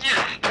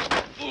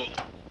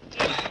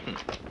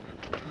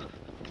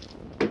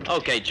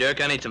 Okay,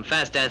 jerk, I need some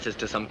fast answers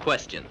to some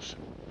questions.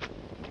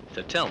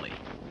 So tell me.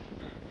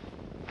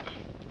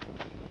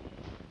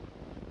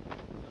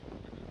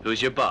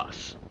 Who's your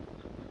boss?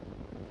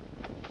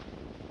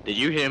 Did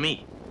you hear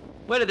me?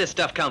 Where did this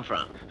stuff come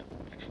from?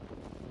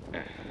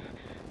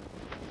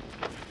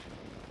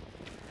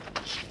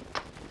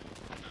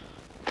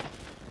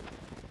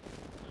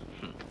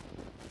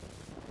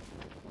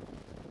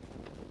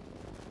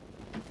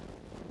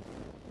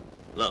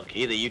 Look,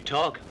 either you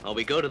talk or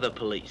we go to the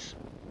police.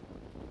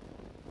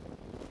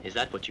 Is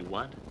that what you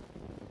want?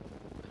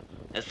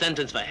 A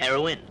sentence for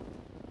heroin?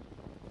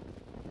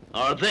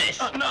 Or this?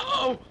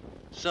 No!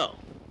 So,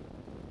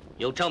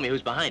 you'll tell me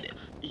who's behind it?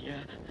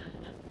 Yeah.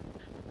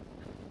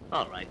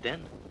 All right,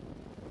 then.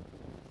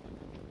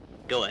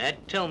 Go ahead,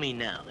 tell me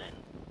now,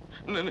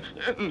 then.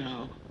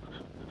 No.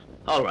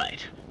 All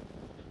right.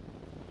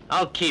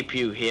 I'll keep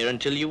you here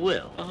until you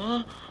will.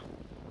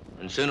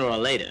 And sooner or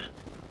later,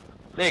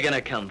 they're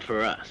gonna come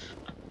for us.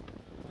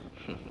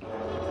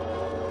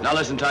 Now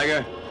listen,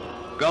 Tiger.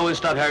 Go and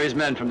stop Harry's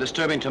men from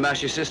disturbing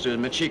Tomashi's sister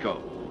and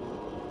Michiko.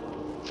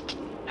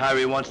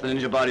 Harry wants the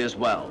ninja body as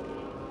well.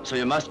 So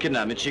you must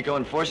kidnap Michiko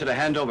and force her to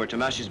hand over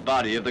Tomashi's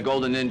body of the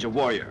Golden Ninja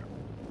Warrior.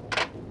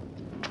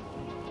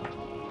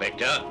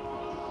 Victor?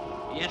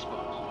 Yes,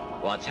 boss.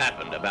 What's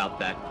happened about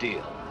that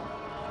deal?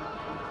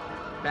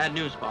 Bad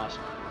news, boss.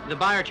 The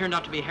buyer turned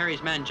out to be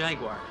Harry's man,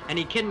 Jaguar, and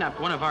he kidnapped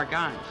one of our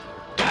guys.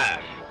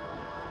 Damn!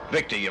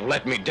 Victor, you've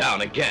let me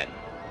down again.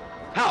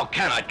 How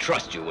can I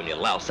trust you when you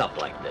louse up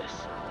like this?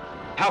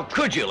 How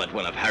could you let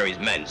one of Harry's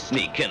men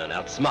sneak in and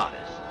outsmart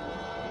us?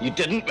 You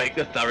didn't make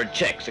the thorough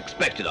checks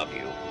expected of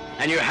you,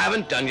 and you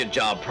haven't done your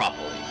job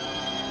properly.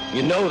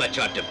 You know that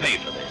you have to pay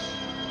for this.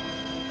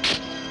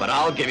 But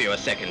I'll give you a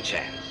second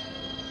chance.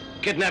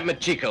 Kidnap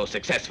Machiko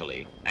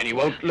successfully, and you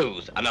won't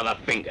lose another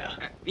finger.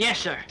 Yes,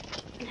 sir.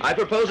 I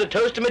propose a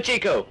toast to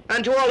Machiko,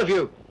 and to all of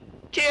you.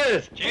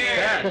 Cheers!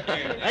 Cheers!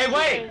 Hey,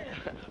 wait!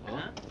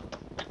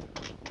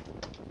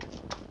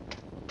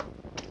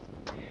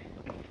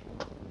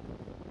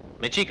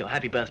 Machiko,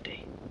 happy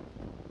birthday.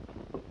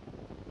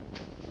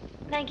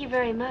 Thank you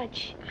very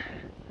much.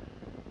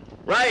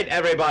 Right,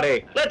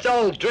 everybody, let's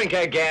all drink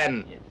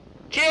again.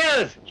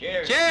 Cheers!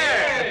 Cheers!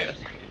 Cheers!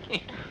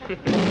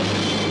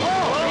 Oh,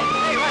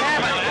 hey, what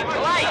happened? The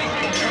light!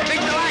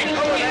 Fix the light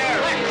over there!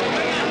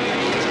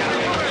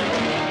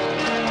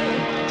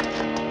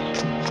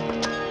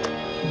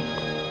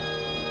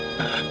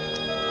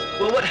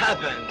 Well, what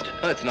happened?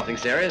 Oh, it's nothing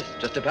serious,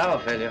 just a power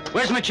failure.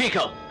 Where's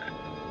Machiko?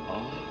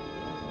 Oh.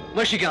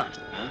 Where's she gone?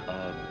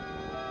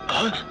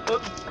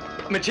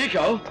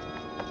 Machiko?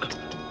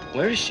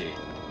 Where is she?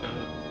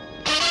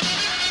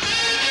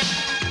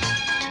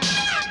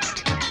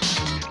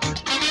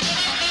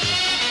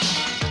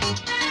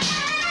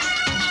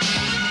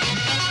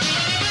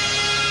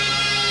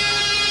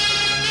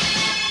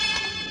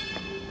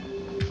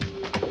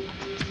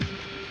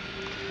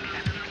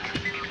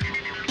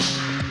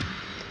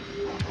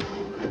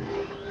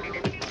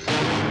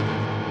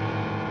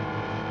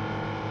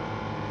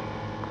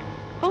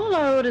 All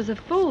our orders are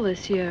full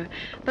this year,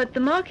 but the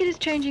market is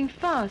changing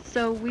fast,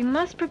 so we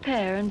must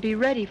prepare and be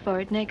ready for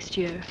it next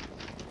year.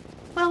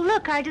 Well,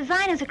 look, our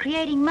designers are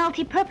creating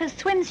multi-purpose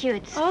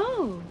swimsuits.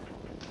 Oh.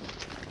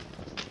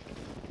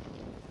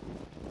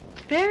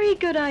 Very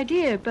good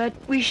idea, but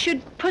we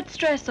should put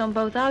stress on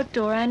both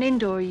outdoor and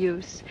indoor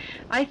use.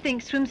 I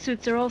think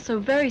swimsuits are also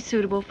very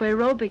suitable for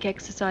aerobic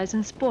exercise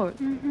and sport.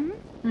 Mm-hmm.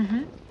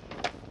 Mm-hmm.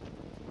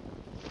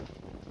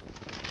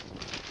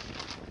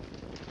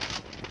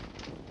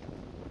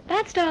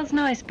 That style's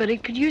nice, but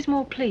it could use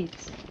more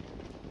pleats.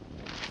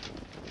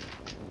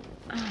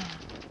 Oh.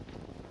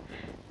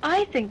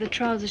 I think the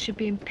trousers should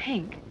be in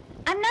pink.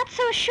 I'm not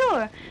so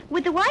sure.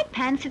 With the white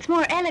pants, it's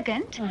more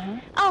elegant. Uh-huh.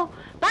 Oh,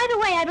 by the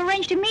way, I've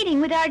arranged a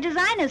meeting with our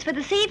designers for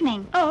this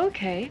evening. Oh,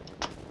 okay.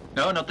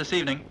 No, not this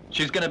evening.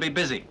 She's gonna be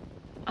busy.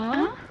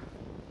 Oh?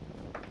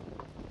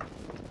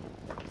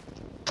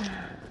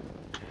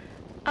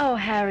 Oh,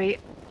 Harry,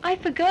 I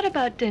forgot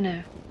about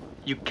dinner.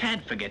 You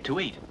can't forget to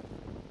eat.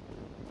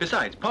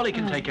 Besides, Polly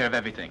can take care of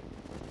everything.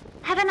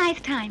 Have a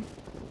nice time.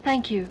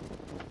 Thank you.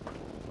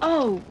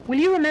 Oh, will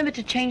you remember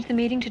to change the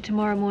meeting to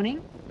tomorrow morning?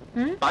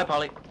 Hmm? Bye,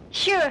 Polly.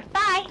 Sure,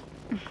 bye.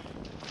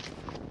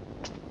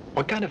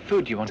 What kind of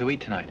food do you want to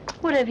eat tonight?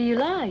 Whatever you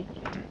like.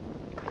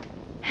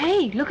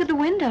 Hey, look at the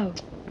window.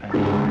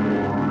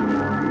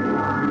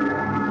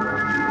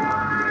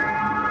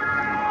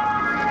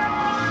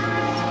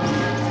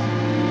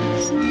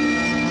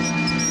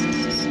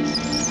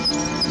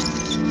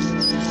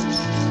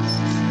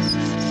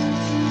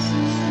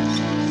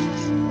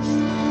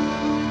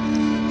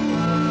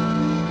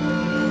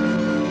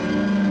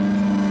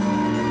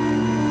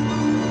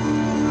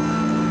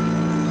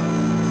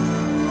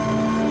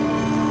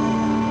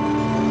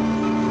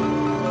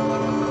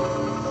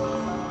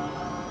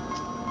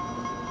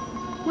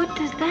 What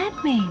does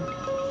that mean?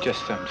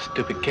 Just some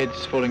stupid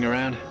kids fooling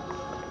around.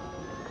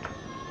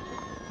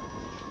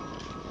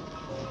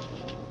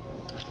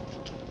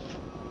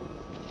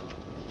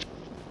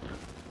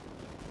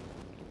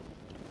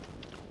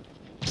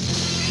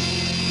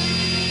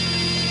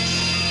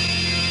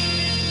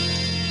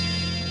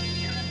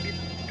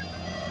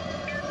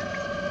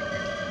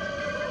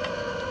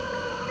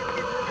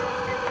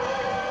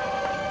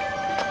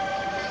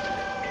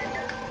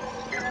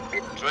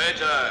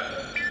 Traitor,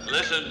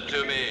 listen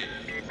to me.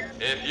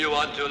 If you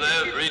want to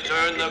live,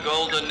 return the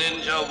Golden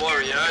Ninja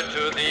Warrior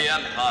to the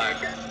Empire.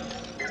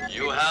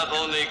 You have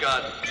only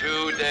got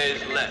 2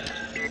 days left.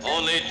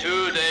 Only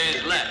 2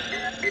 days left.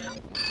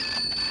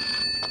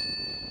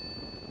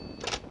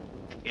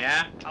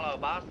 Yeah? Hello,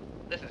 boss.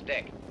 This is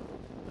Dick.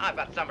 I've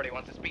got somebody who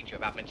wants to speak to you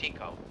about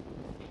Machiko.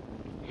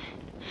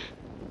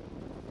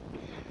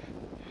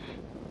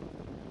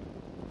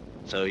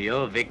 So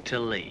you're Victor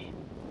Lee.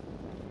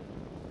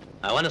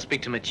 I want to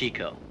speak to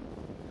Machiko.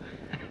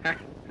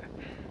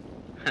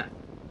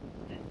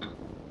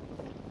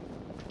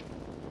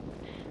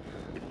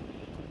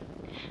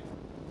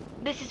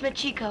 This is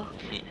Machiko.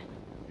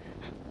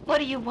 What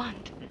do you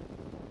want?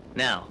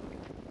 Now,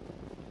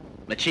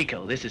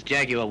 Machiko, this is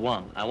Jaguar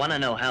Wong. I want to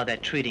know how they're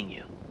treating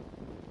you.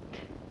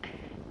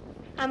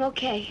 I'm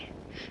okay.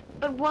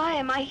 But why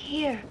am I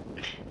here?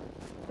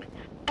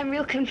 I'm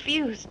real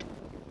confused.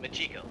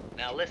 Machiko,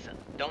 now listen.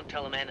 Don't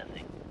tell him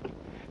anything.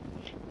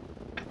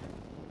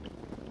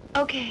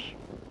 Okay.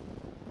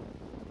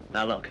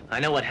 Now look, I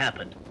know what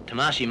happened.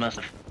 Tamashi must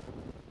have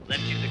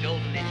left you the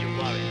Golden Ninja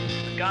Warrior.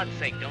 For God's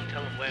sake, don't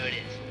tell them where it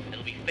is.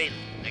 It'll be fatal.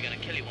 They're gonna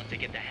kill you once they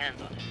get their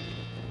hands on it.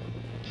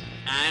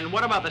 And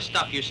what about the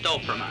stuff you stole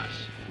from us?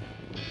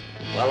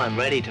 Well, I'm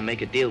ready to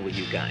make a deal with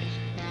you guys.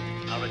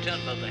 I'll return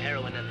both the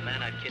heroine and the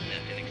man I've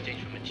kidnapped in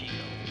exchange for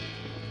Machiko.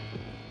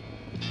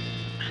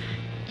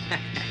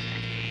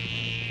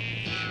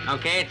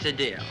 Okay, it's a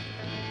deal.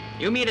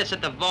 You meet us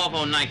at the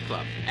Volvo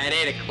nightclub at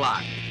 8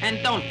 o'clock.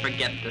 And don't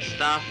forget the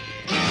stuff.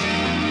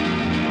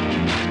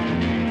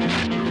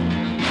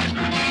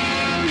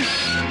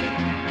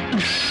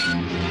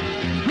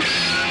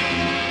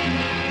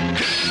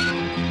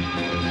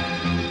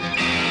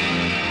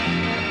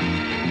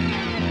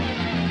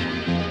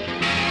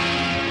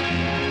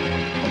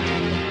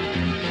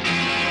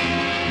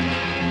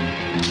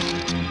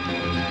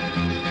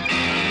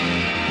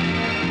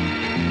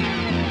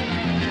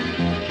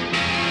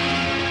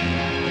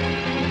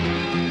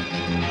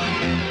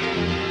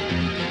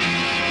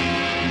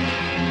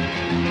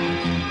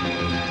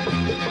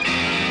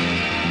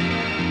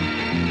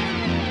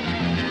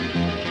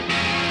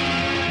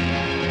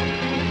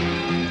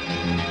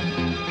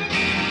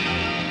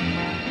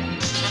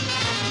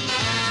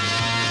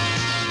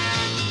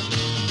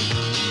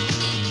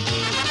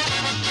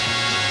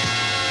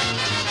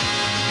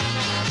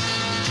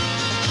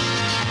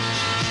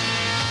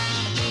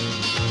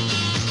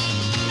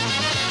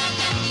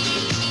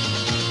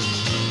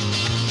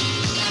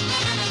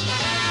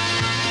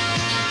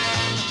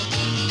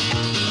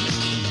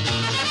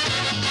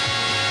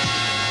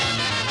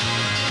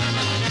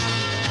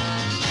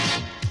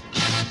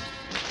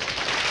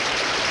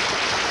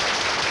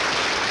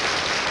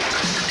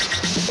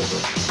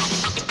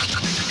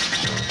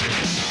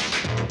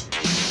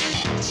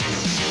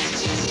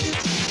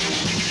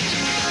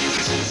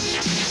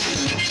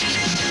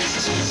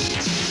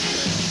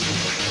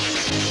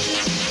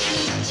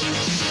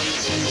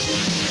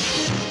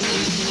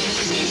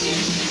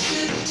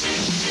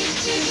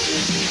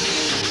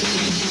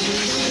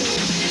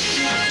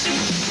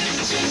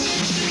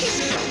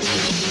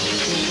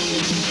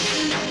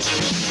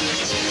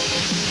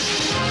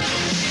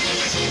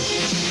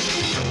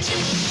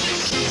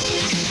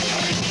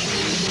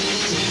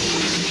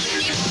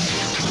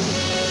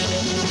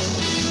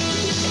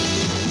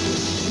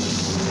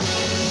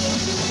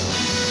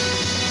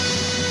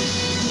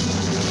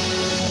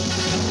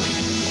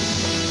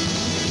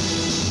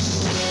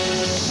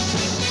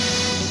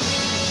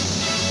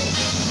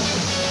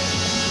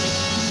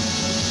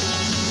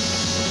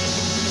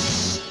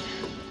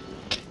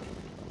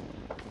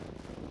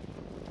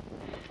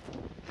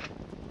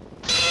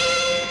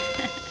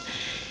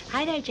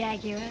 Hi there,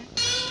 Jaguar.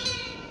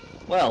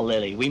 Well,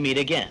 Lily, we meet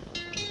again.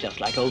 Just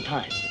like old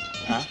times,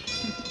 huh?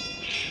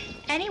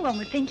 Anyone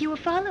would think you were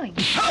following.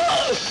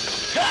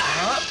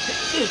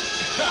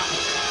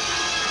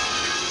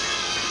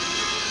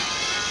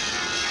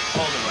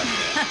 Hold it right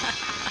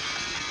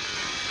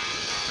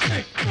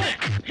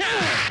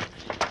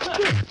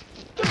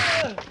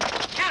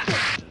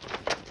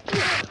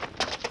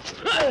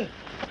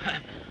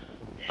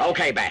there.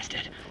 Okay,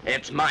 bastard.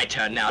 It's my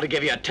turn now to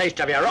give you a taste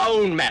of your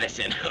own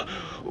medicine.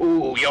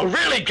 Ooh, you're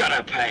really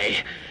gonna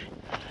pay.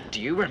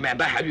 Do you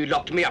remember how you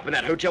locked me up in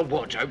that hotel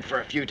wardrobe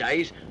for a few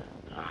days?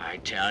 I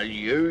tell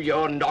you,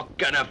 you're not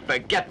gonna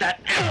forget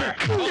that ever.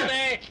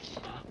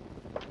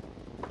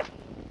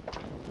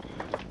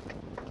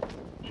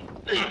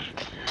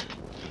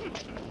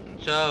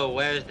 So,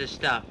 where's the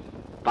stuff?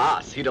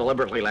 Boss, he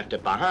deliberately left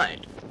it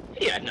behind.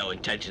 He had no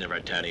intention of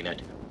returning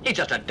it. He's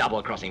just a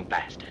double-crossing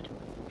bastard.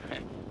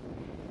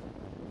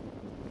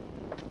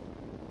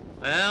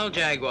 Well,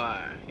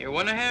 Jaguar, you're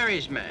one of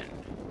Harry's men.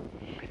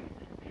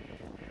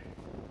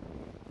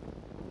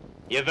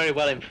 You're very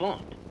well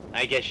informed.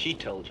 I guess she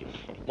told you.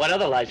 What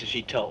other lies has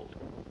she told?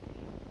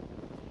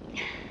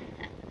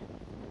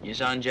 You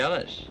sound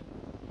jealous.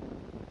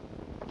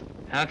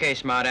 Okay,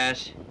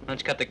 smartass,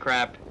 let's cut the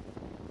crap.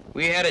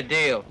 We had a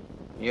deal.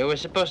 You were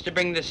supposed to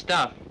bring the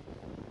stuff.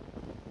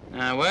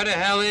 Now, where the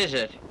hell is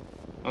it?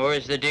 Or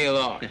is the deal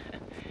off?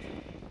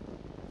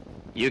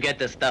 You get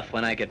the stuff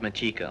when I get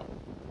Machiko.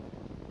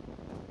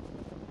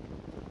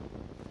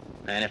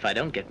 And if I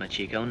don't get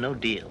Machiko, no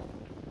deal.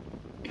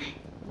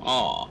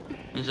 Oh,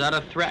 is that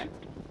a threat?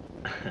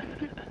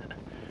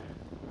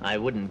 I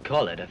wouldn't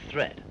call it a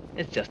threat.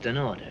 It's just an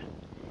order.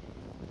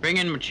 Bring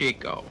in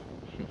Machiko.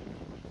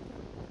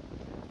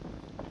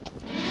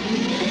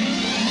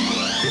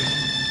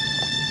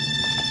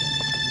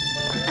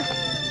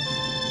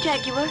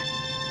 Jaguar?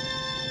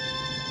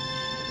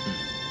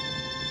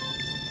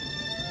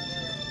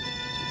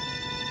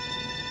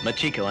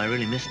 Machiko, I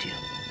really missed you.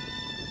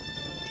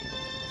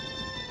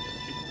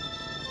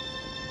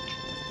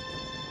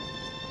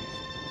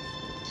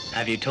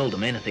 Have you told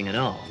them anything at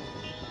all?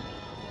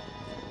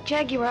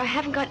 Jaguar, I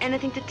haven't got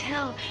anything to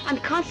tell. I'm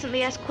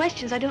constantly asked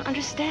questions I don't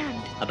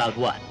understand. About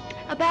what?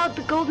 About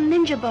the Golden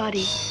Ninja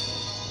body.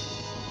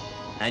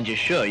 And you're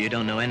sure you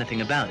don't know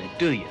anything about it,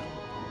 do you?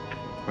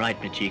 Right,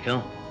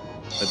 Machiko.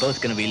 We're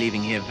both going to be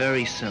leaving here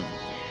very soon.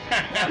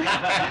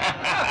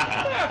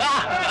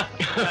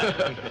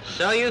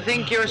 So you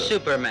think you're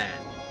Superman?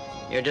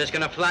 You're just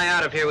gonna fly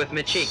out of here with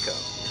Michiko?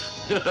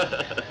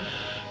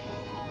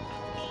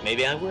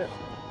 Maybe I will.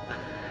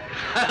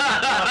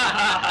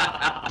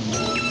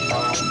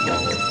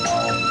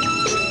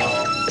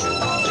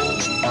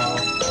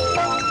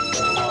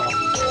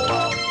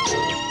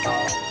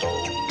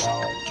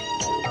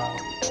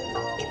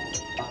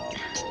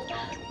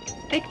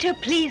 Victor,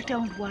 please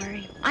don't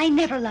worry. I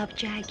never loved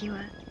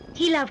Jaguar.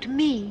 He loved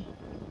me.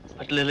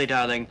 But Lily,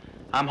 darling,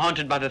 I'm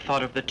haunted by the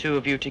thought of the two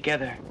of you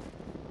together.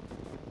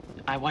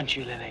 I want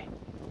you, Lily,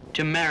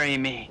 to marry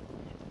me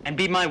and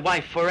be my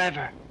wife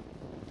forever.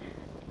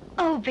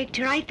 Oh,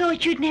 Victor, I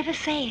thought you'd never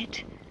say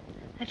it.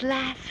 At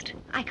last,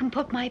 I can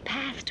put my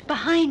past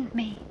behind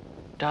me.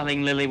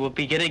 Darling Lily, we'll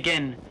begin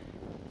again.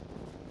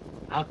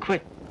 I'll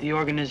quit the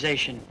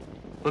organization.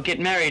 We'll get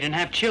married and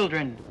have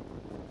children.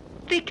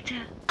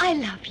 Victor, I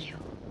love you.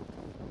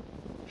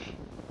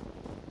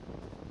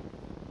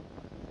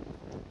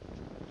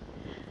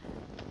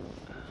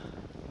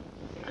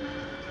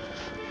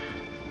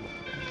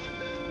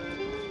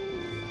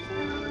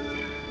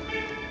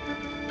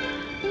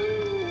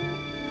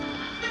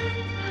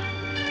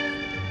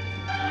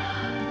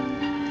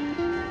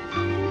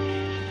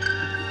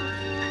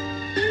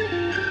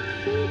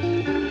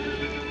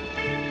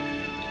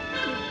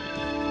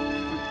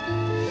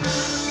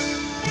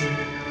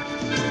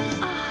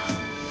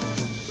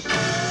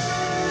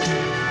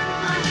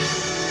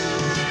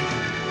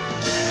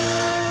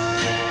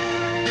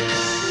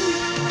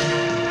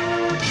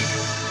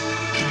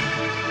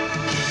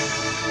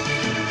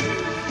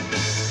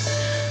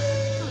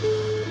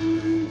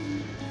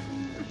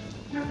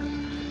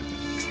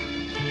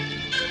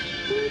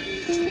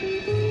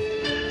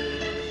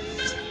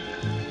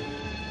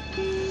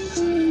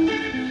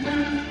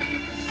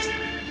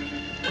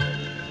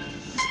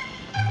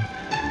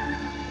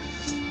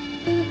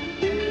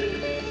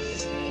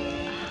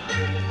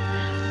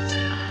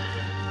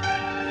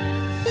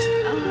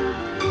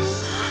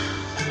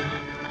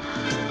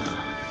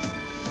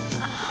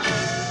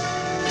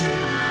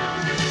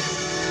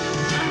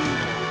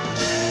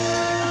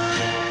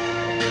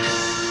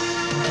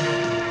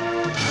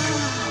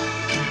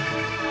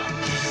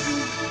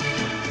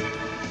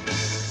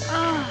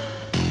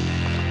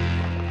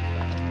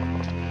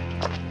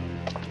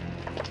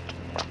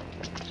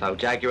 So,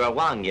 Jaguar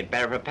One, you'd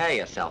better prepare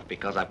yourself,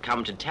 because I've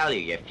come to tell you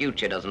your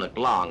future doesn't look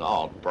long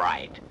all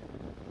bright.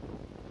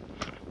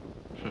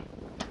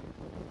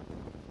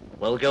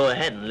 Well, go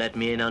ahead and let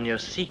me in on your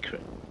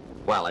secret.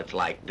 Well, it's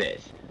like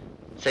this.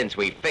 Since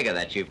we figure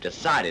that you've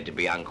decided to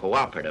be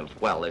uncooperative,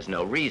 well, there's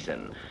no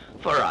reason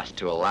for us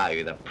to allow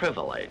you the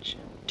privilege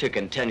to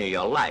continue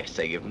your life,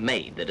 so you've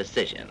made the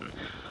decision.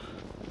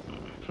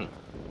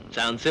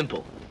 Sounds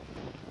simple.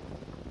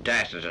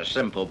 That is a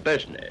simple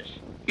business.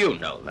 You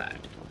know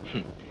that.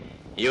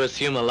 You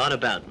assume a lot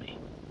about me.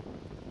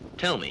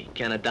 Tell me,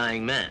 can a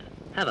dying man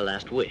have a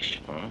last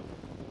wish? Huh?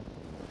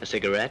 A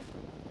cigarette?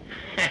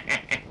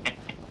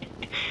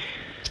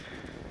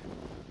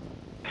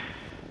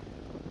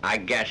 I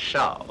guess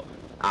so.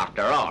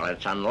 After all,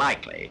 it's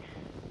unlikely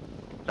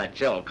that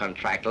you'll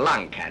contract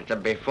lung cancer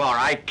before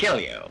I kill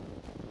you.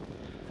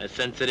 A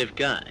sensitive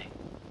guy.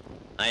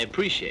 I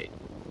appreciate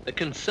the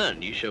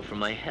concern you show for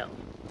my health.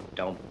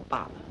 Don't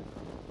bother.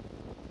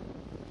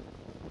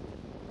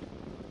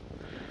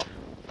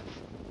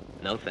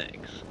 No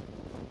thanks.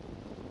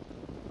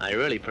 I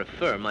really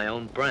prefer my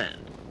own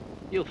brand.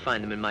 You'll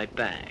find them in my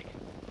bag.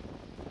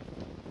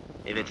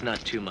 If it's not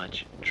too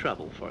much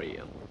trouble for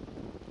you.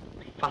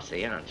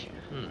 Fussy, aren't you?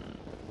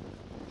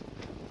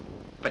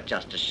 But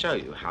just to show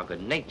you how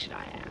good-natured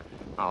I am,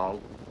 I'll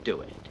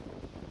do it.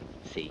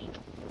 See?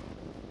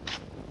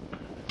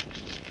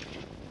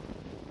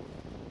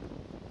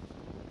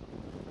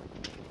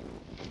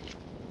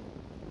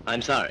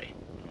 I'm sorry.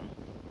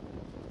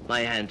 My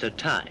hands are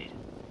tied.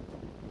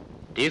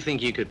 Do you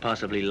think you could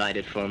possibly light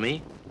it for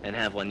me and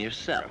have one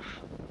yourself?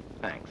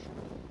 Thanks.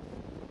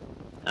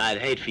 I'd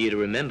hate for you to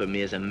remember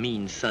me as a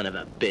mean son of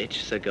a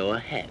bitch, so go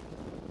ahead.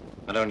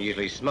 I don't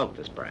usually smoke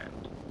this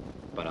brand,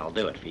 but I'll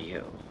do it for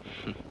you.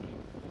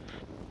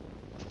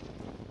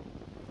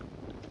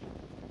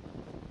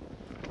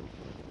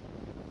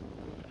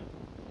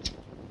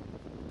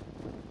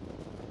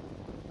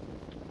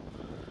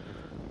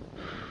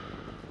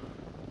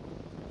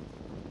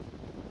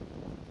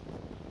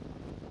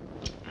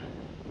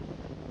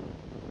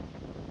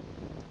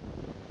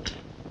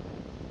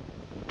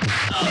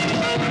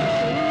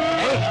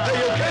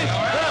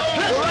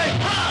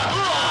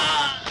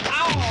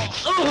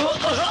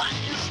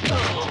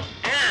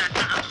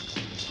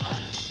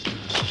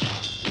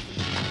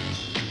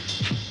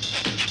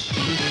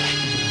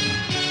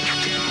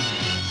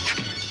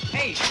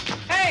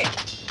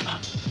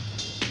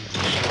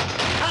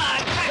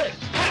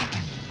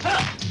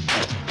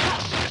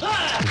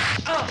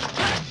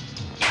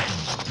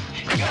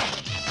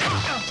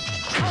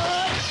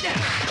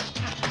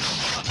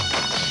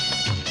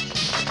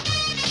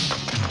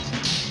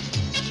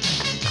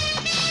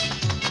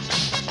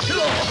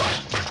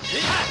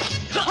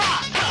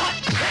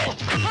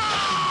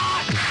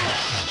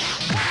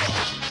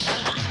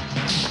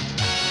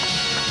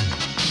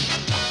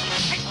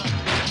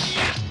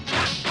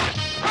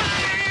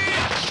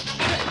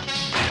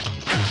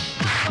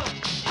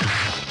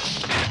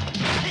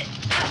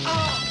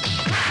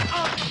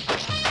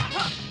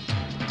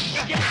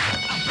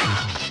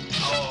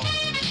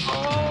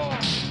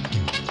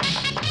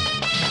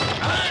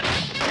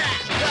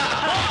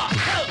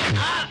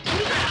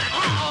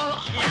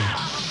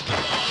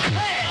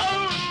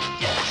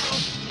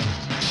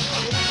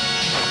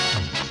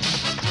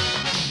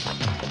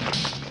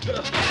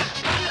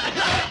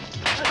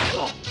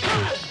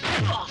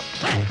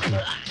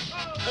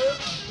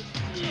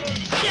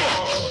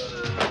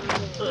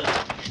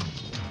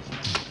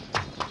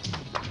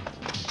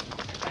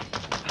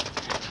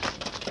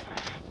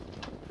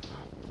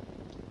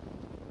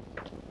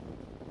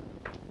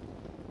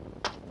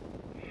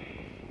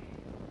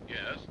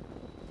 Yes?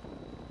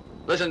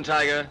 Listen,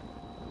 Tiger.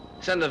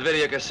 Send the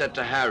video cassette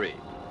to Harry.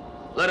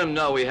 Let him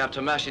know we have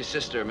Tomashi's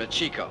sister,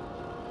 Michiko.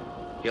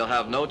 He'll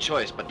have no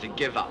choice but to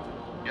give up.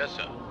 Yes,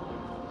 sir.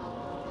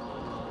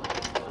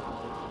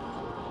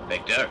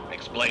 Victor,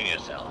 explain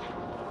yourself.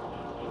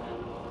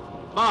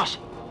 Boss,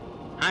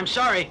 I'm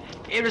sorry.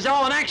 It was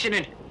all an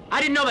accident. I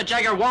didn't know that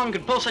Jaguar Wong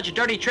could pull such a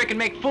dirty trick and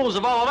make fools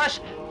of all of us.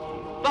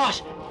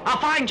 Boss, I'll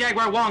find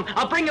Jaguar Wong.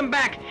 I'll bring him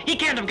back. He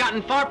can't have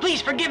gotten far.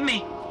 Please forgive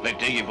me.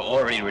 Victor, you've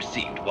already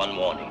received one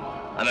warning.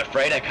 I'm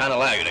afraid I can't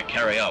allow you to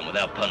carry on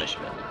without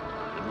punishment.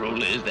 The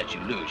rule is that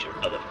you lose your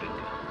other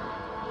finger.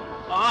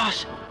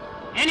 Boss,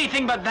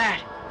 anything but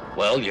that.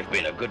 Well, you've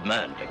been a good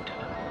man, Victor.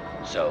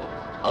 So,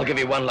 I'll give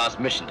you one last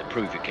mission to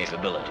prove your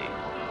capability.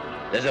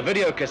 There's a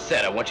video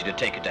cassette. I want you to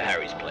take it to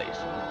Harry's place.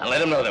 And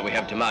let him know that we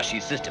have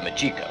Tomashi's sister,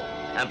 Michiko.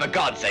 And for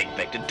God's sake,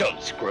 Victor,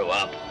 don't screw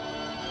up.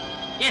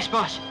 Yes,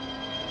 boss.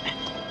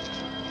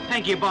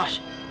 Thank you, boss.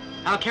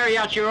 I'll carry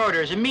out your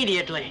orders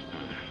immediately.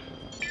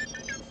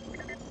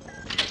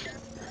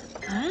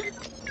 Huh?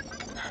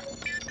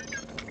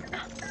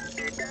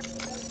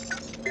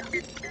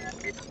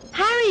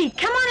 Harry,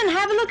 come on and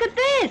have a look at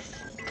this.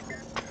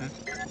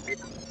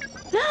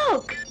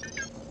 Look.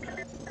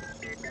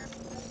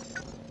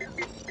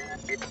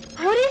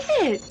 What is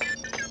it?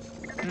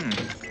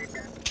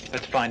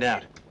 Let's find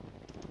out.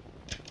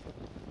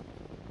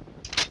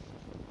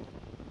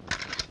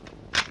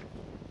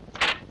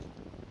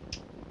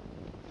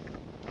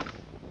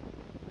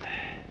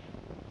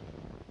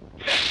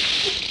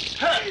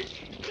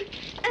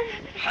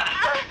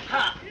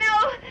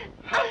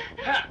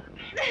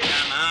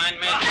 Come on,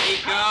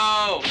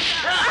 Michiko.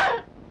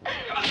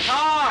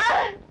 Talk.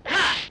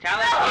 Tell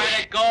us where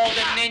the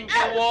Golden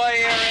Ninja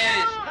Warrior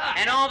is,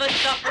 and all the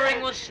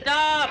suffering will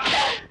stop.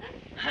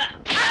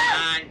 Come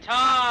on,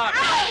 talk.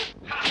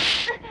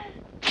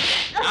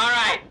 All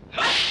right.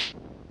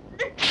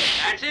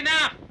 That's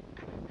enough.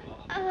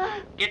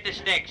 Get the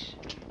sticks.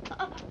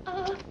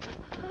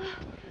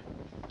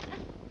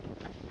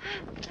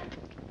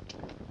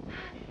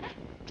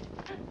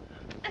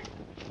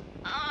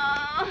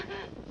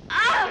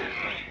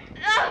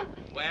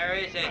 Where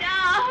is it?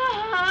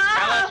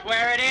 Tell us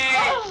where it is.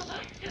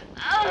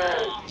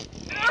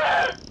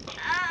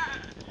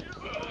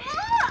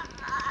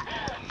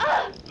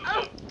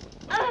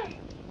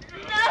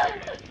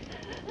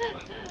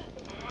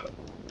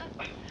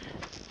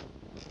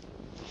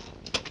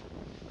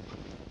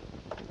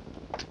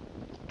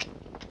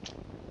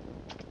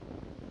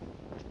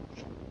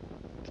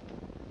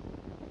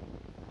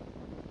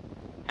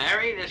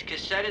 Harry, this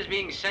cassette is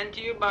being sent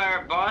to you by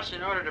our boss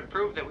in order to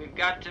prove that we've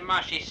got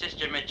Tomashi's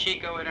sister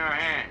Michiko in our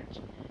hands.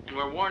 And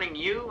we're warning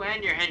you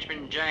and your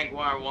henchman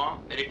Jaguar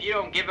Wong that if you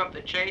don't give up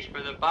the chase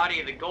for the body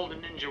of the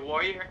Golden Ninja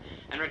Warrior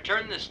and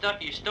return the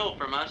stuff you stole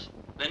from us,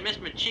 then Miss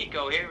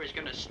Michiko here is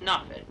gonna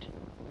snuff it.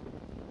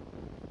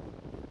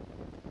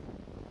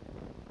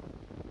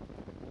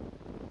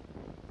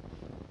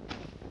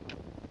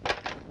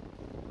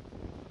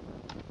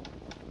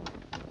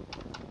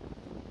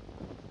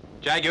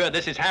 Jaguar,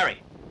 this is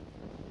Harry.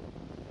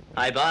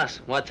 Hi, boss.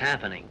 What's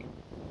happening?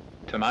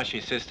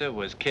 Tomashi's sister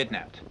was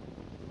kidnapped.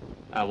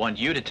 I want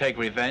you to take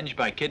revenge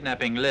by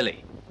kidnapping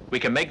Lily. We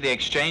can make the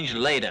exchange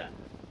later.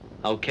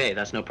 Okay,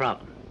 that's no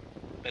problem.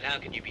 But how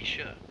can you be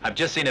sure? I've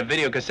just seen a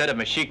video cassette of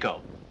Michiko.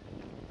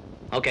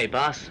 Okay,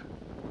 boss.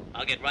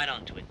 I'll get right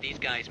onto it. These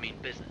guys mean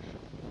business.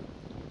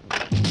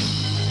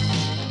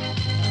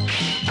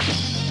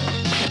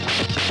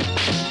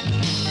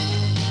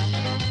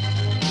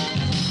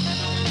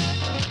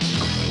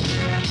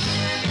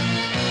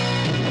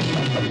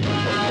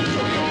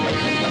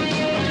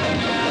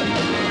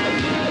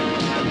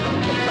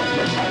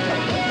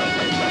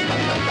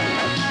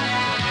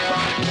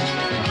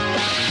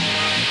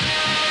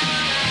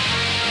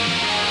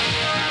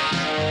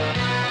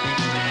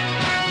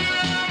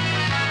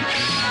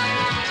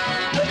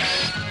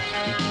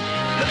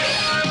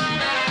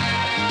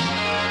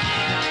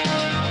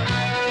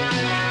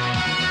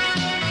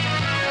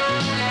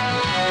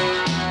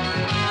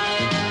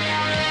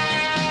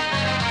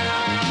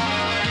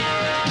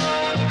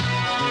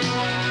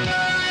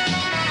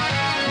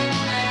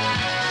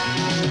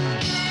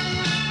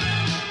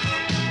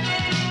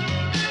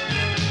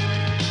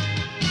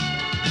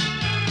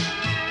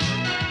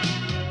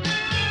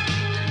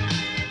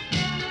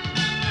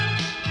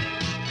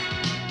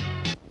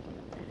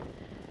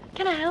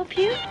 Can I help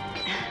you?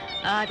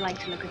 I'd like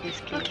to look at this,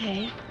 please.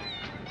 Okay.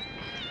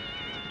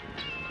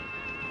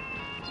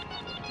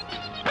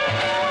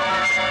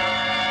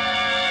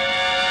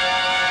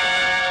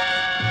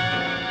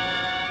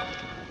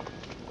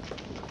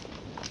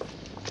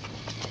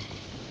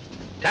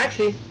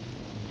 Taxi.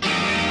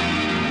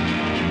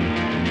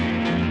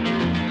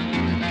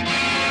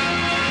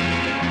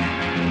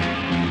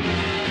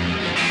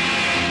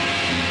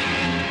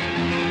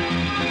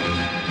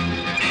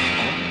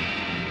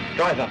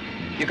 Driver,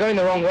 you're going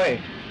the wrong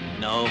way.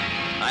 No,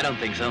 I don't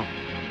think so.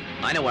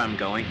 I know where I'm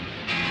going.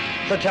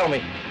 So tell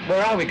me,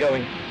 where are we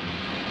going?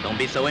 Don't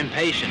be so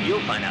impatient.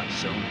 You'll find out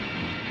soon.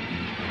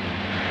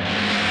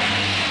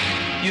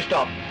 You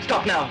stop.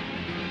 Stop now.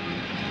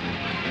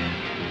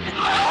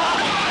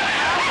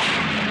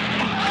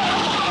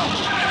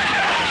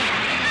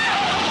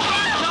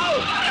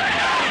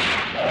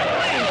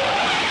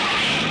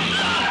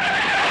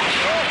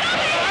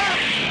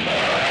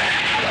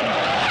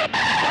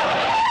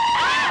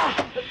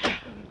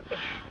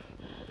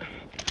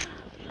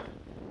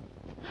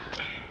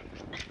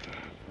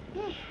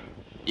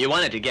 You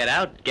wanted to get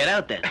out? Get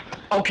out then.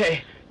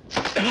 Okay.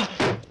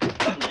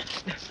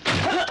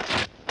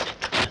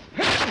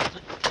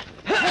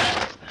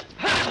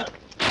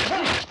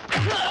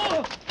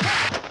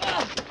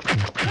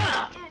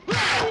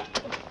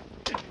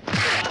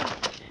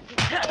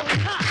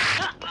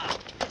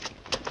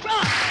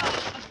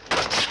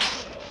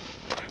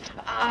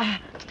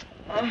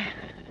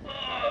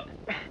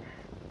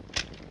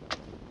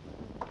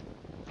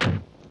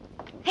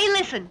 Hey,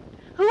 listen.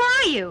 Who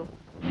are you?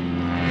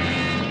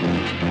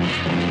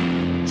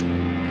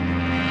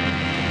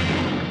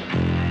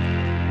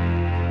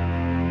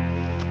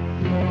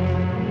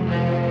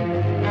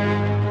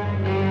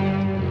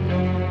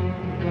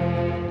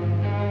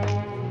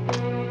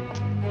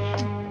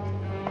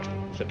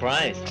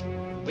 Surprised?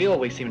 We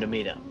always seem to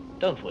meet up,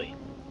 don't we?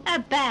 A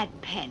bad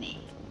penny.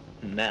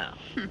 Now.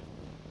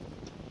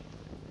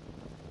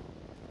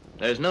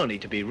 There's no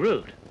need to be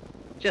rude.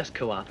 Just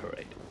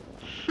cooperate.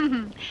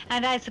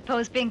 And I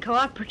suppose being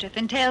cooperative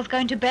entails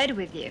going to bed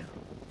with you.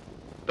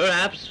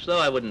 Perhaps, though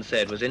I wouldn't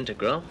say it was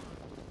integral.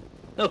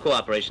 No,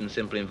 cooperation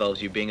simply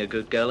involves you being a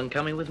good girl and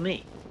coming with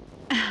me.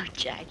 Oh,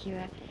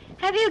 Jaguar,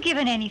 have you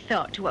given any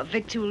thought to what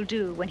Victor will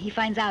do when he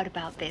finds out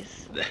about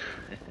this?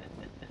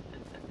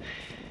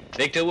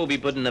 Victor will be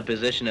put in the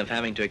position of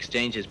having to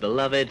exchange his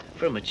beloved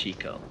for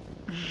Machiko.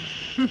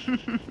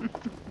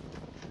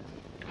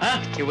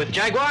 Huh? You're with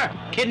Jaguar?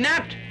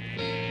 Kidnapped?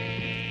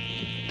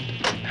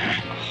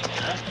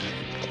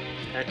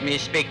 Let me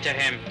speak to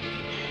him.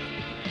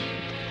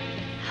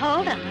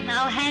 Hold on,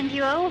 I'll hand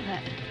you over.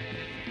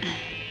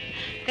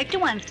 Victor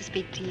wants to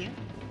speak to you.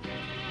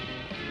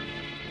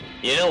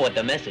 You know what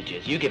the message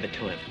is. You give it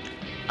to him.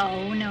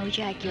 Oh, no,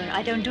 Jaguar,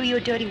 I don't do your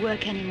dirty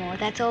work anymore.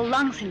 That's all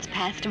long since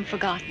past and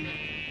forgotten.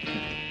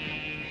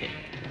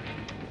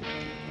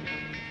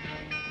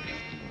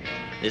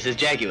 This is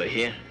Jaguar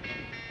here.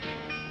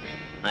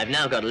 I've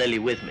now got Lily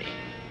with me.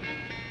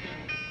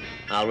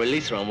 I'll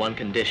release her on one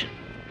condition.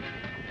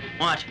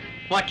 What?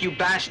 What, you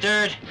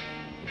bastard?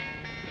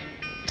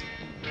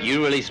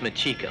 You release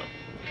Machiko.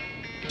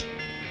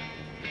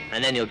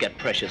 And then you'll get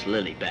precious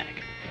Lily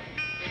back.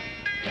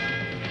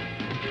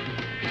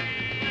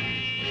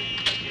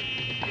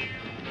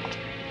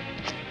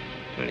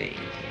 Please.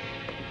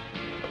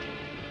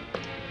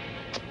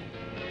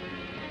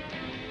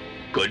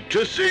 Good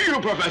to see you,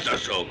 Professor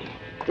Sung.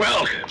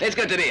 Welcome. It's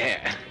good to be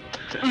here.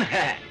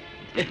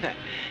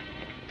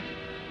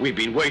 We've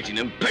been waiting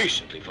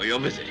impatiently for your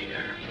visit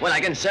here. Well, I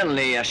can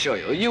certainly assure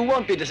you, you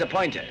won't be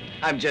disappointed.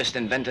 I've just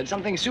invented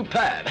something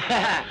superb.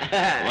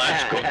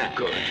 That's good,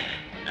 good.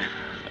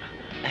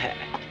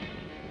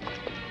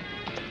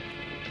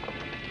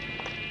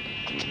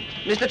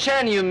 Mr.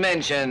 Chen, you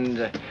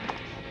mentioned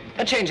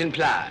a change in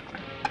plan,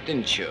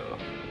 didn't you?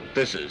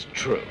 This is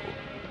true.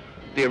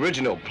 The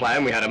original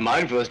plan we had in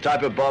mind for this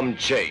type of bomb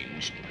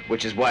changed,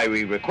 which is why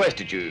we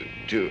requested you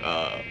to,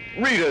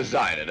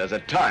 redesign it as a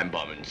time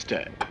bomb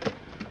instead.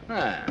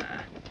 Ah.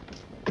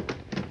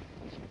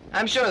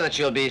 I'm sure that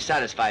you'll be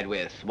satisfied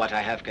with what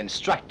I have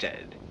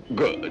constructed.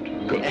 Good,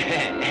 good.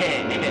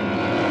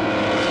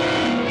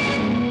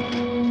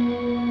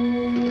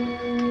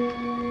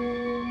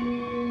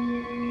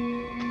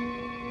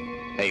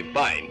 A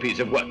fine piece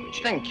of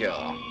workmanship. Thank you.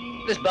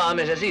 This bomb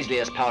is as easily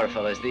as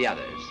powerful as the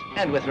others,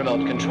 and with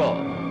remote control.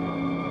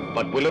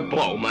 But will it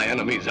blow my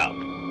enemies up?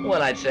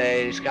 Well, I'd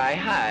say sky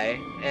high.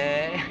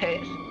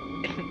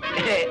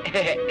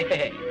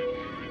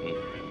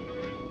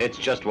 It's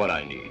just what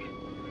I need.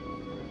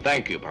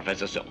 Thank you,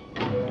 Professor Sung.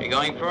 You're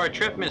going for a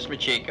trip, Miss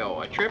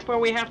Machiko. A trip where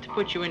we have to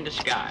put you in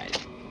disguise.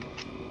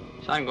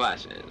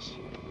 Sunglasses.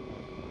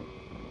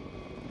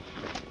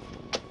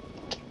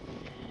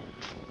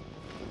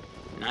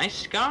 Nice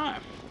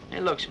scarf.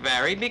 It looks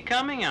very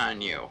becoming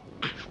on you.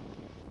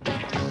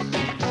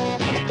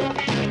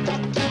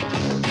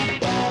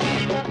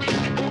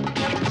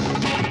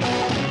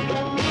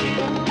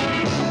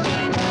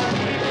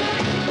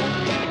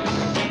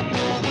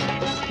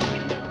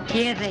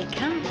 Here they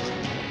come.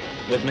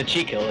 With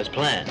Machiko as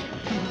planned.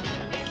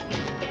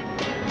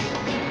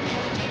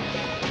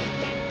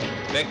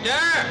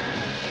 Victor!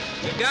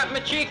 We've got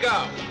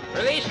Machiko.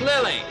 Release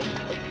Lily.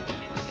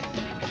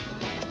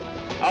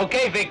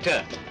 Okay,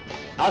 Victor.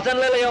 I'll send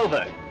Lily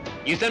over.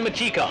 You send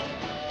Machiko.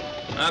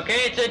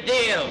 Okay, it's a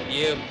deal,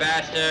 you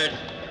bastard.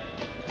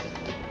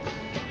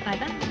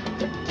 Bye-bye.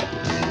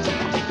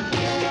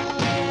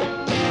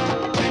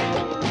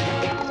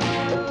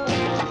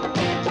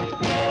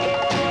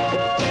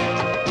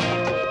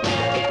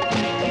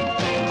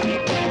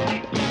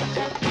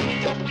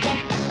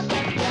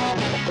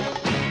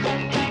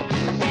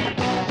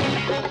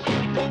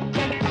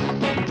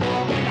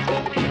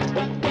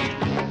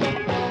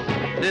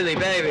 Lily,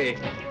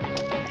 baby.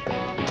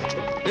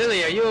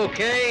 Lily, are you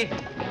okay?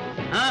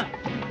 Huh?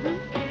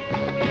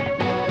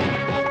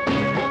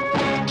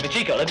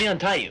 Michiko, let me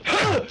untie you.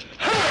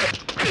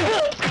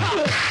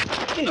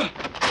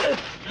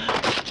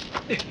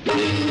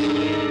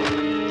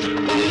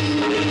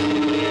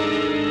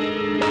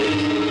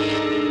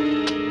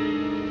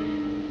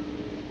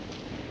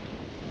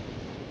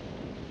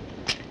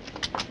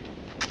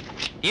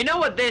 You know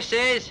what this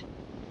is?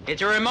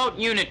 It's a remote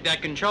unit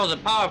that controls a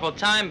powerful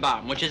time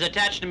bomb, which is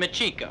attached to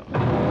Michiko.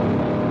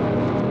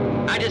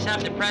 I just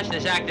have to press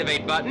this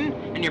activate button,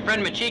 and your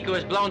friend Michiko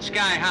is blown sky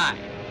high.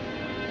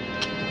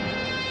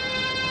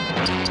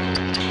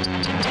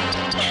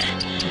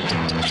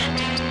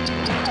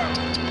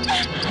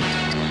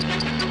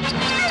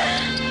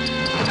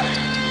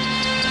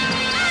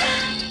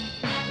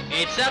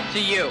 It's up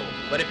to you,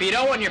 but if you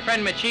don't want your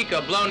friend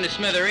Michiko blown to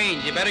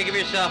smithereens, you better give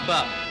yourself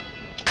up.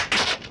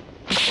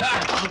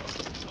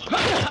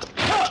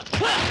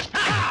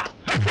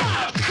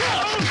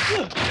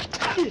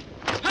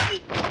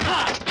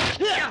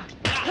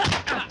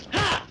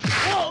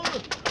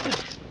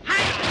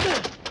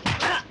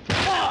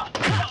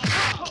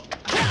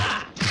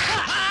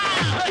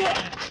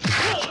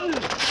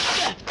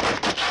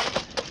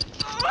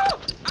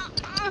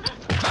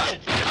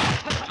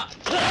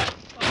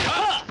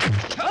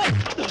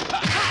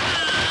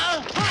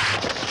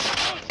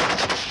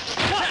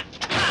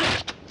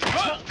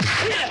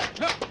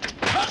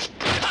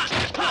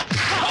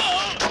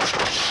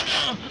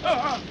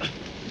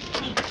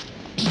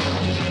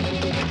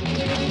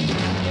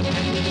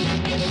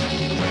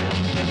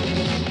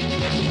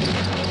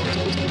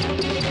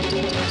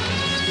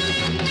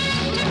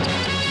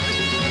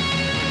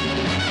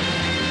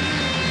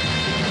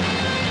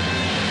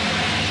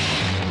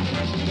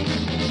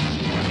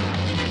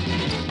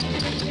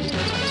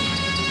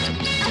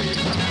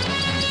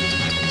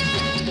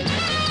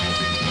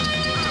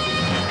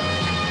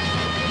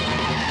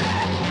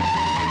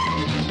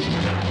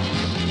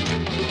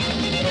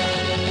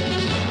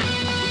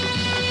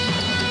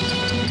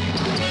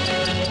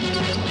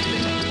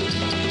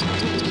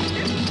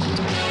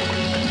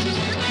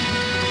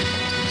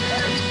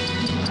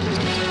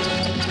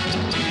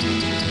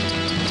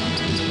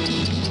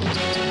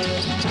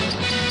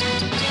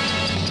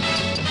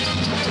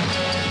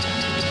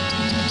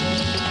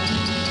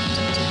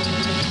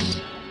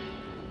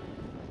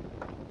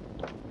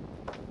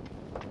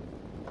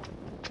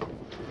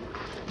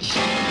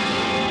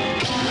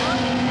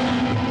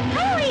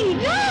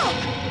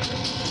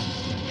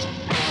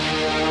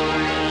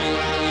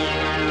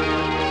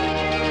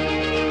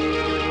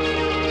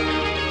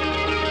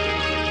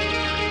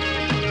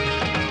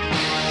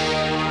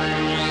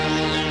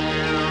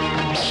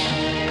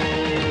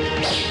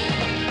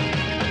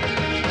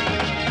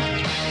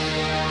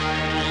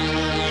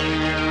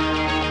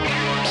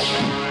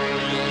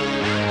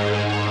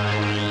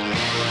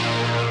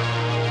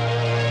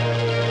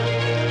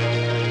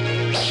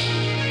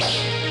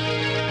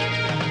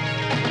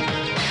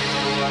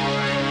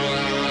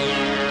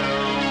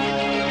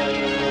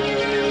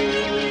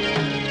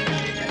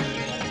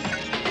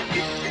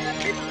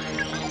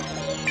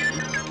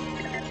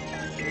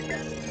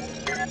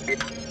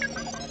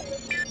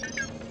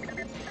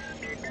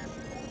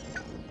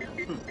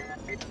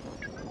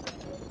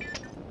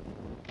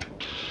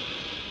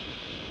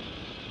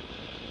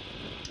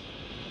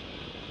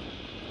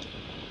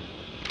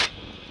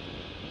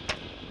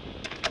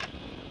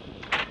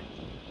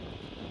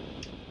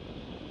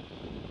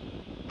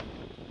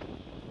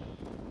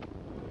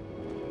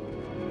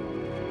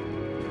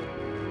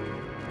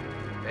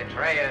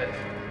 Betrayers,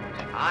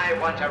 I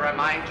want to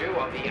remind you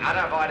of the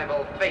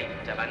unavoidable fate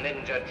of a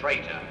ninja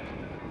traitor.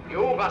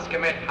 You must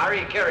commit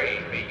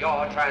harikiri for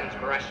your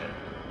transgression.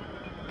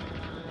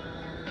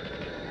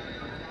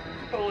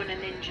 Born a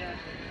ninja,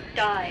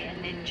 die a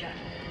ninja.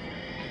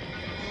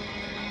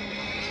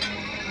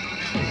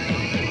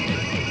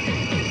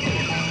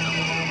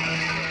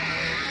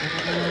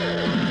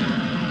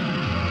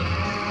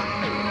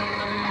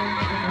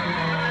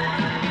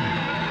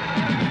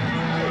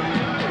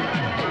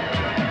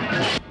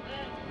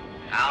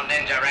 Our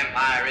ninja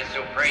empire is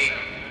supreme,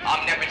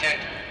 omnipotent,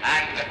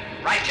 and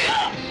righteous.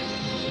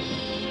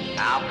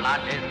 Our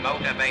blood is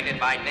motivated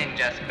by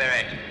ninja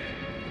spirit.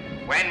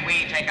 When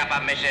we take up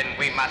a mission,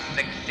 we must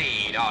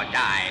succeed or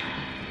die.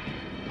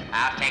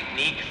 Our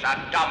techniques are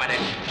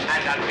dominant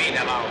and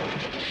unbeatable.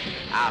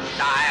 Our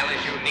style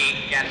is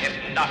unique and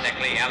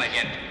hypnotically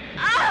elegant.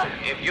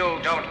 If you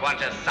don't want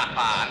to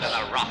suffer under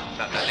the wrath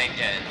of the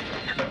ninjas,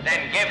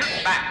 then give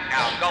back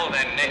our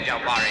golden ninja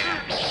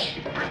warrior.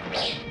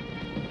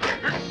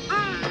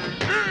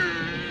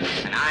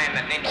 And I'm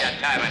the Ninja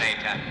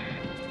Terminator.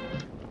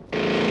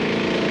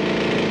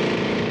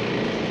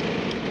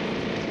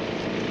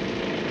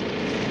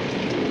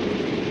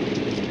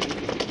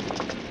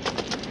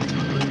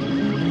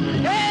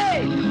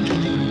 Hey!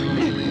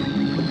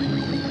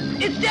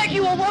 It's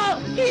Jaguar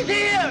Wong! He's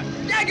here!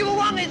 Jaguar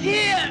Wong is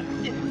here!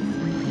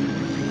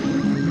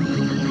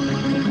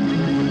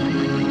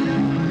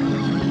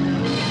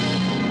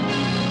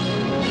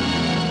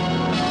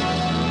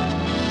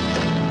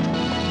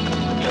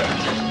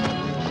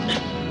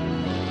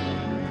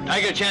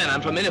 Chan,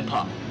 I'm from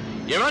Innipop.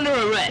 You're under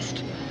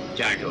arrest.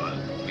 Jaguar,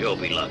 you'll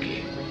be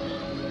lucky.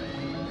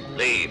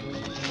 Leave.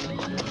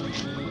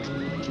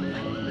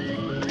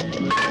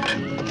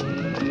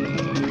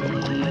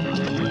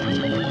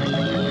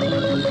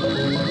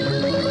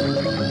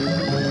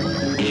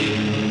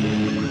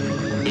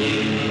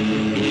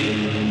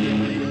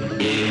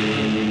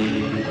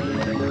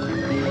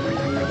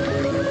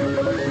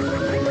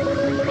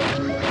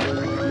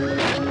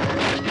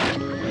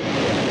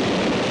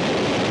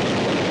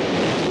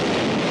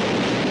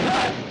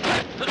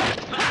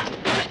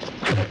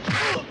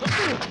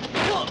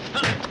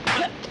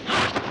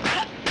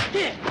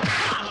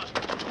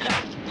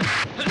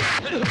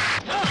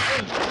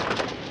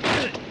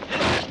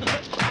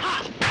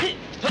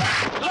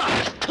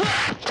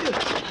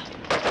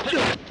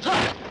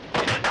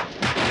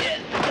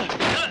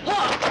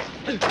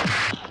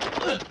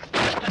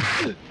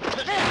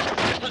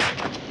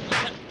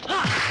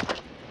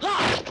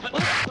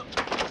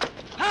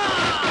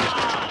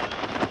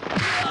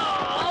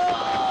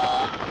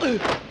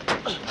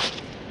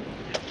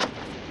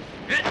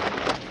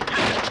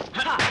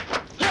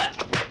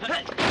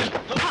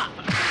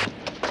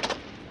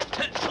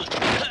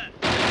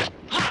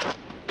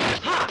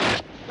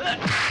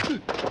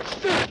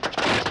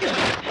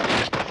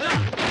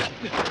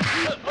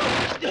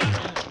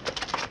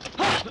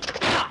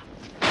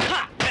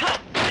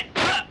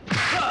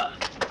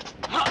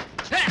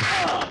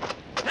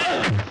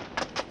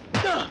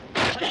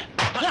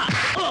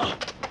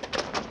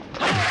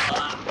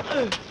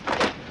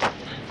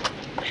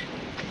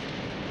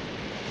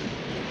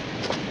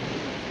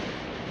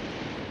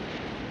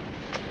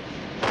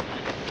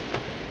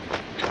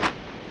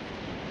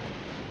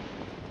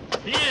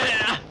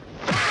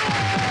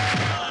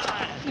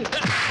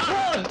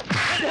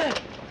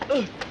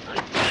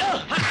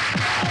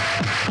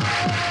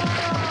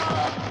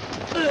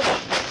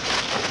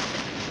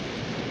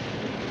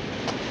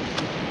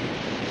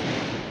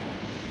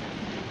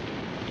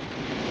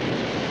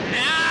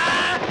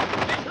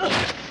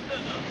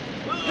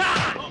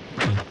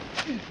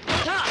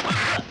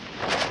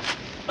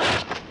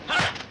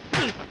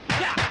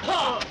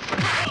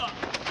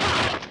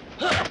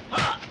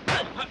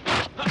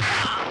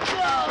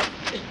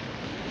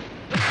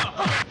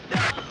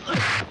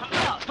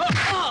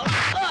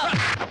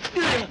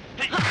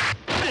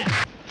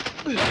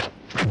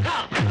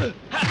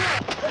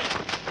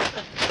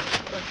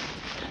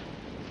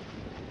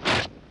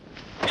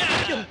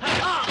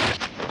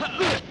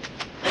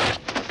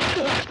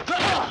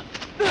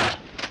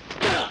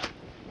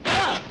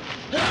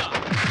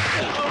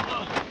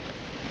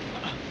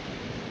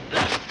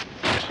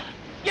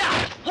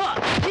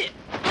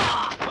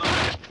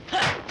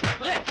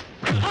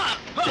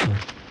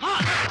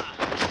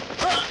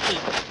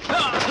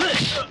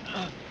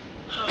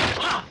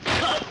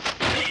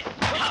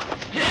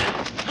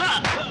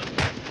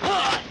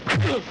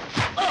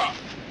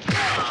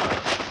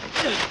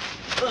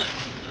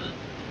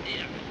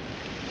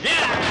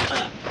 Yeah!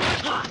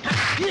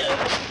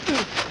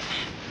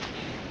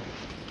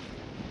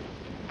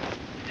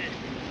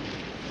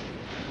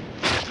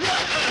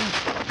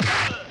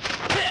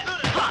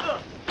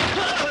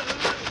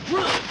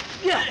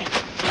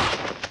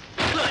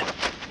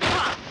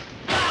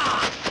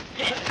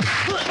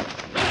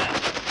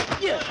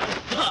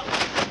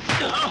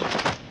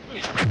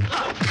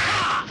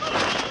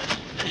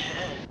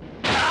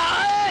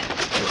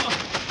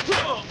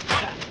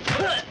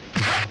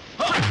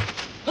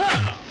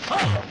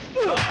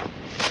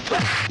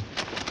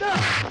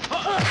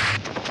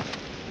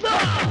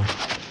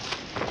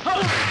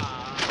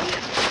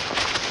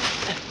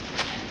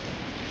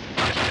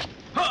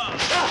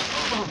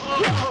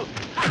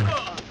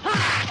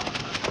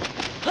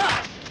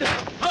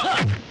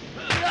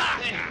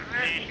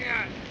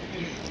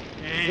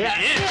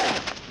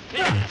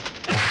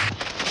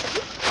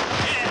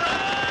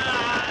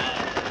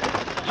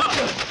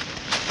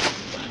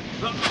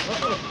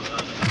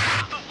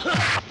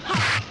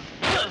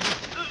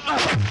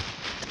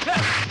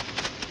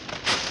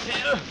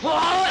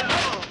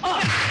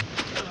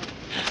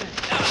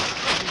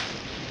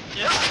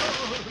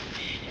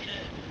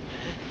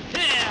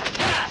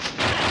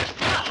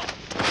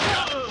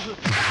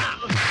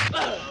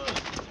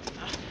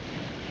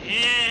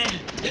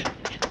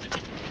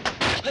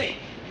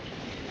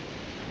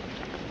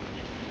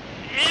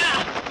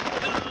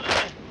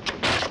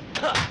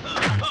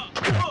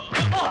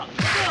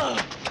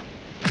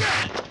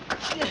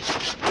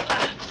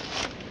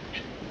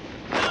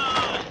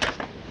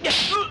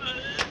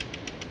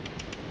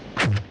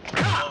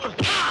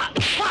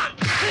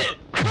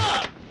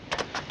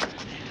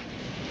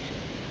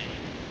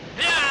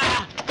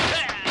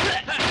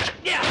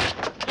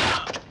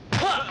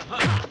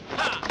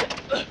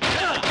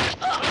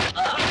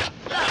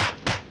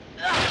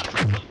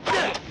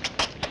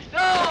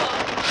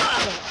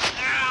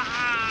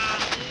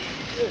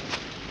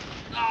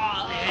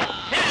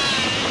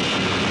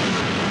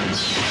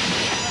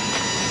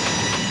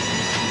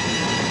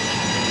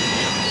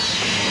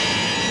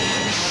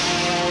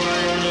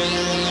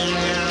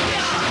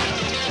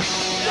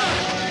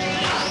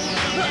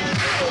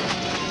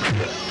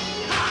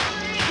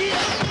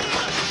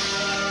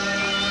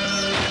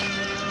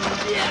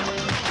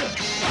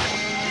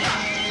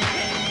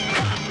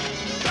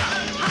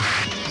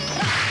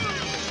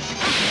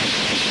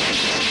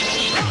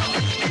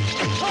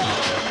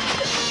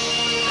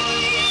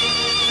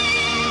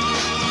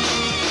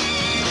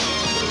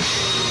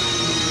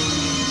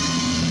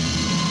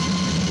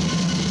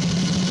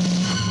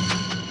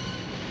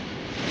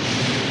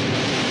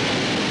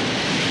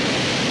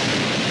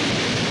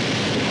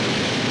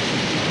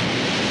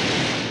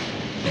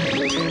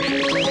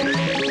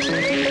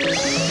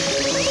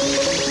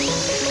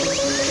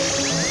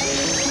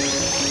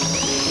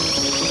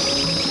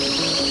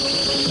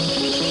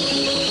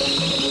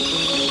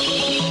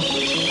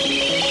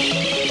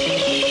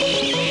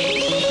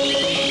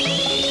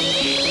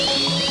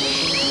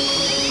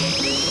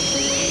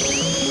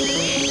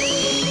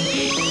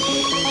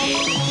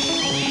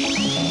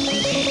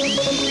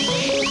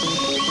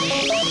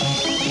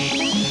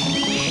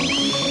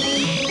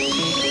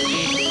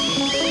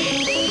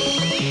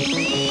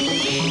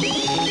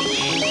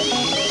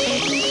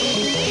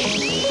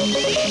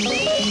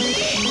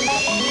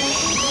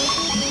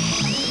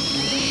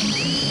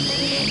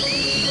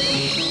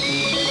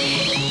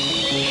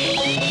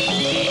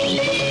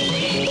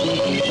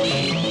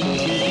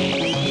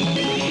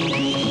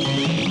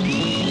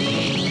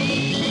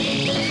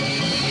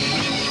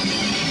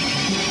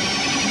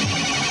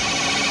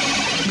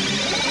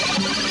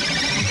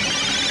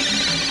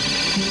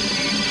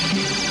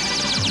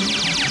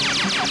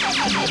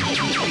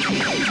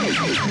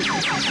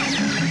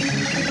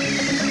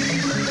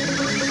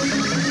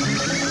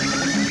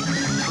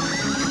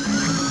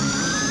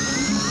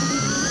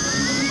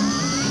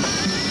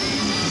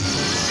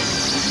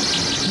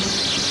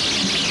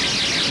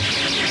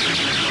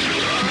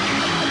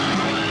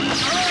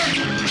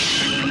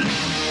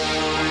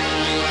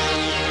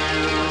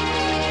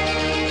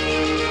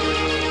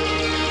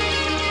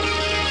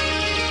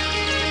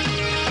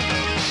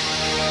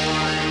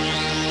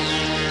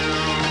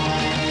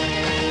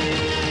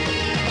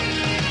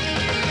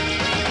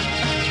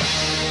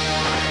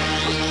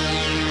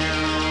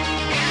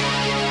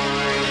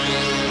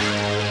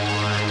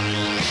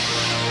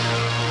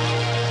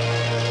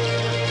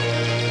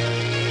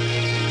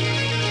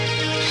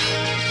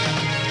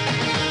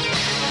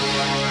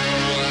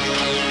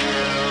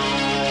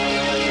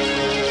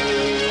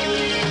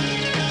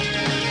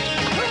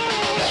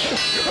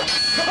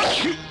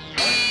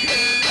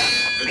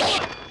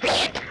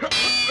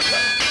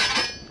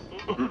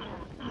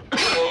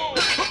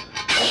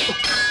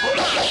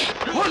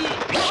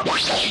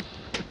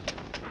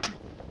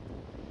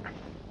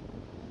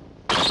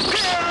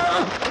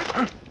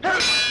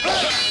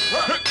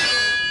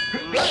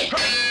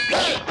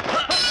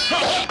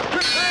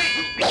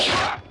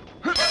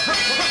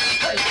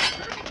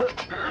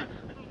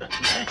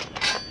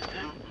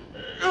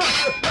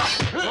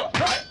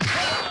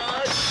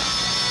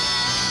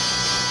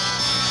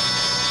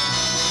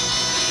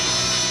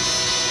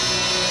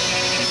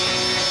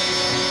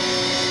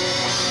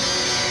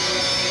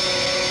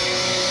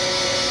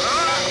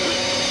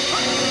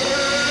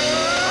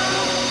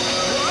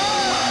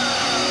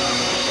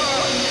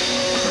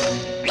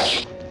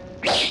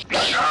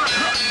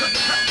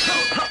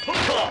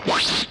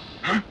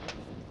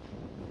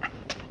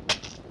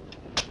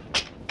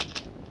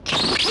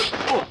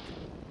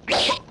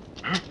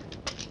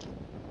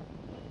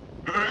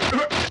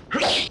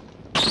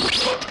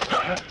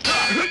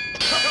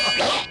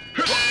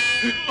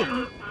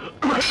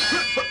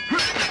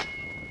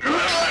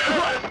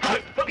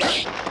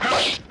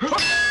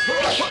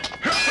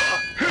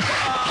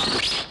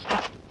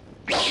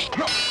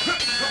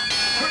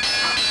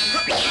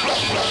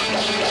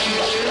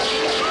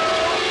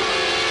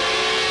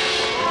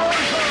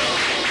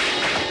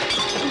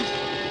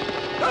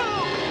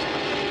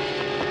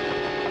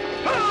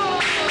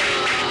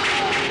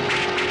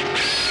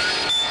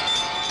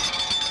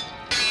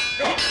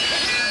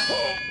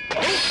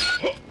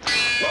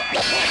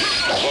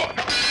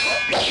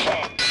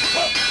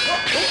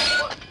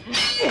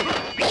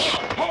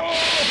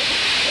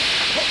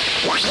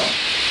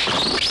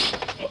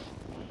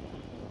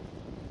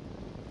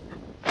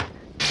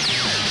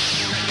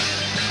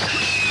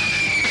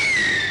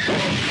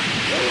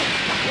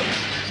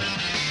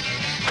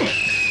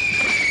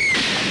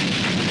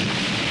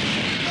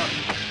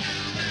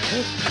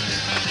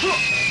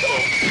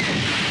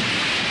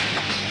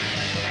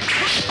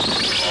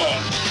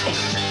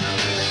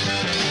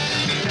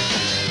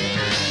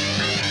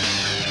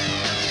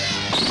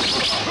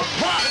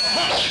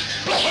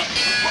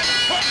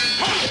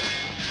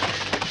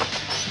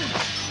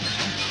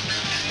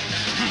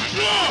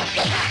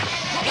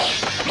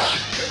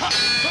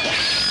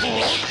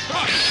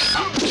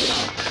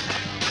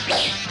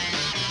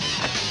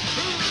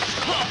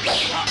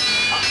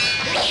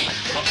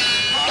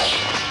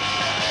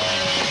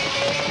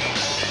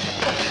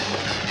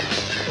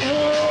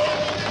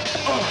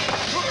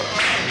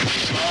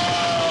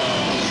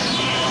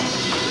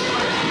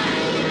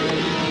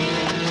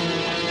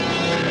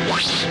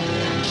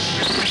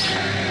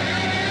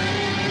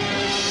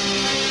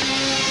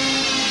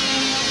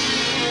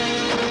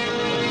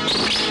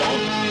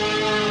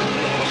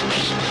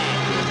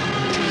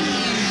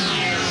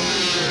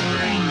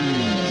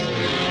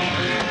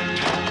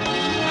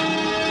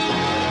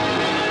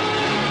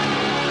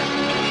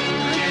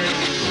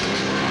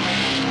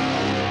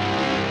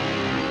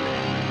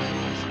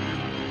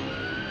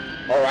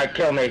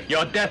 Kill me.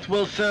 Your death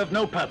will serve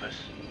no purpose.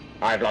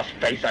 I've lost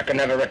faith I can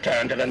never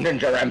return to the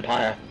Ninja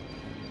Empire.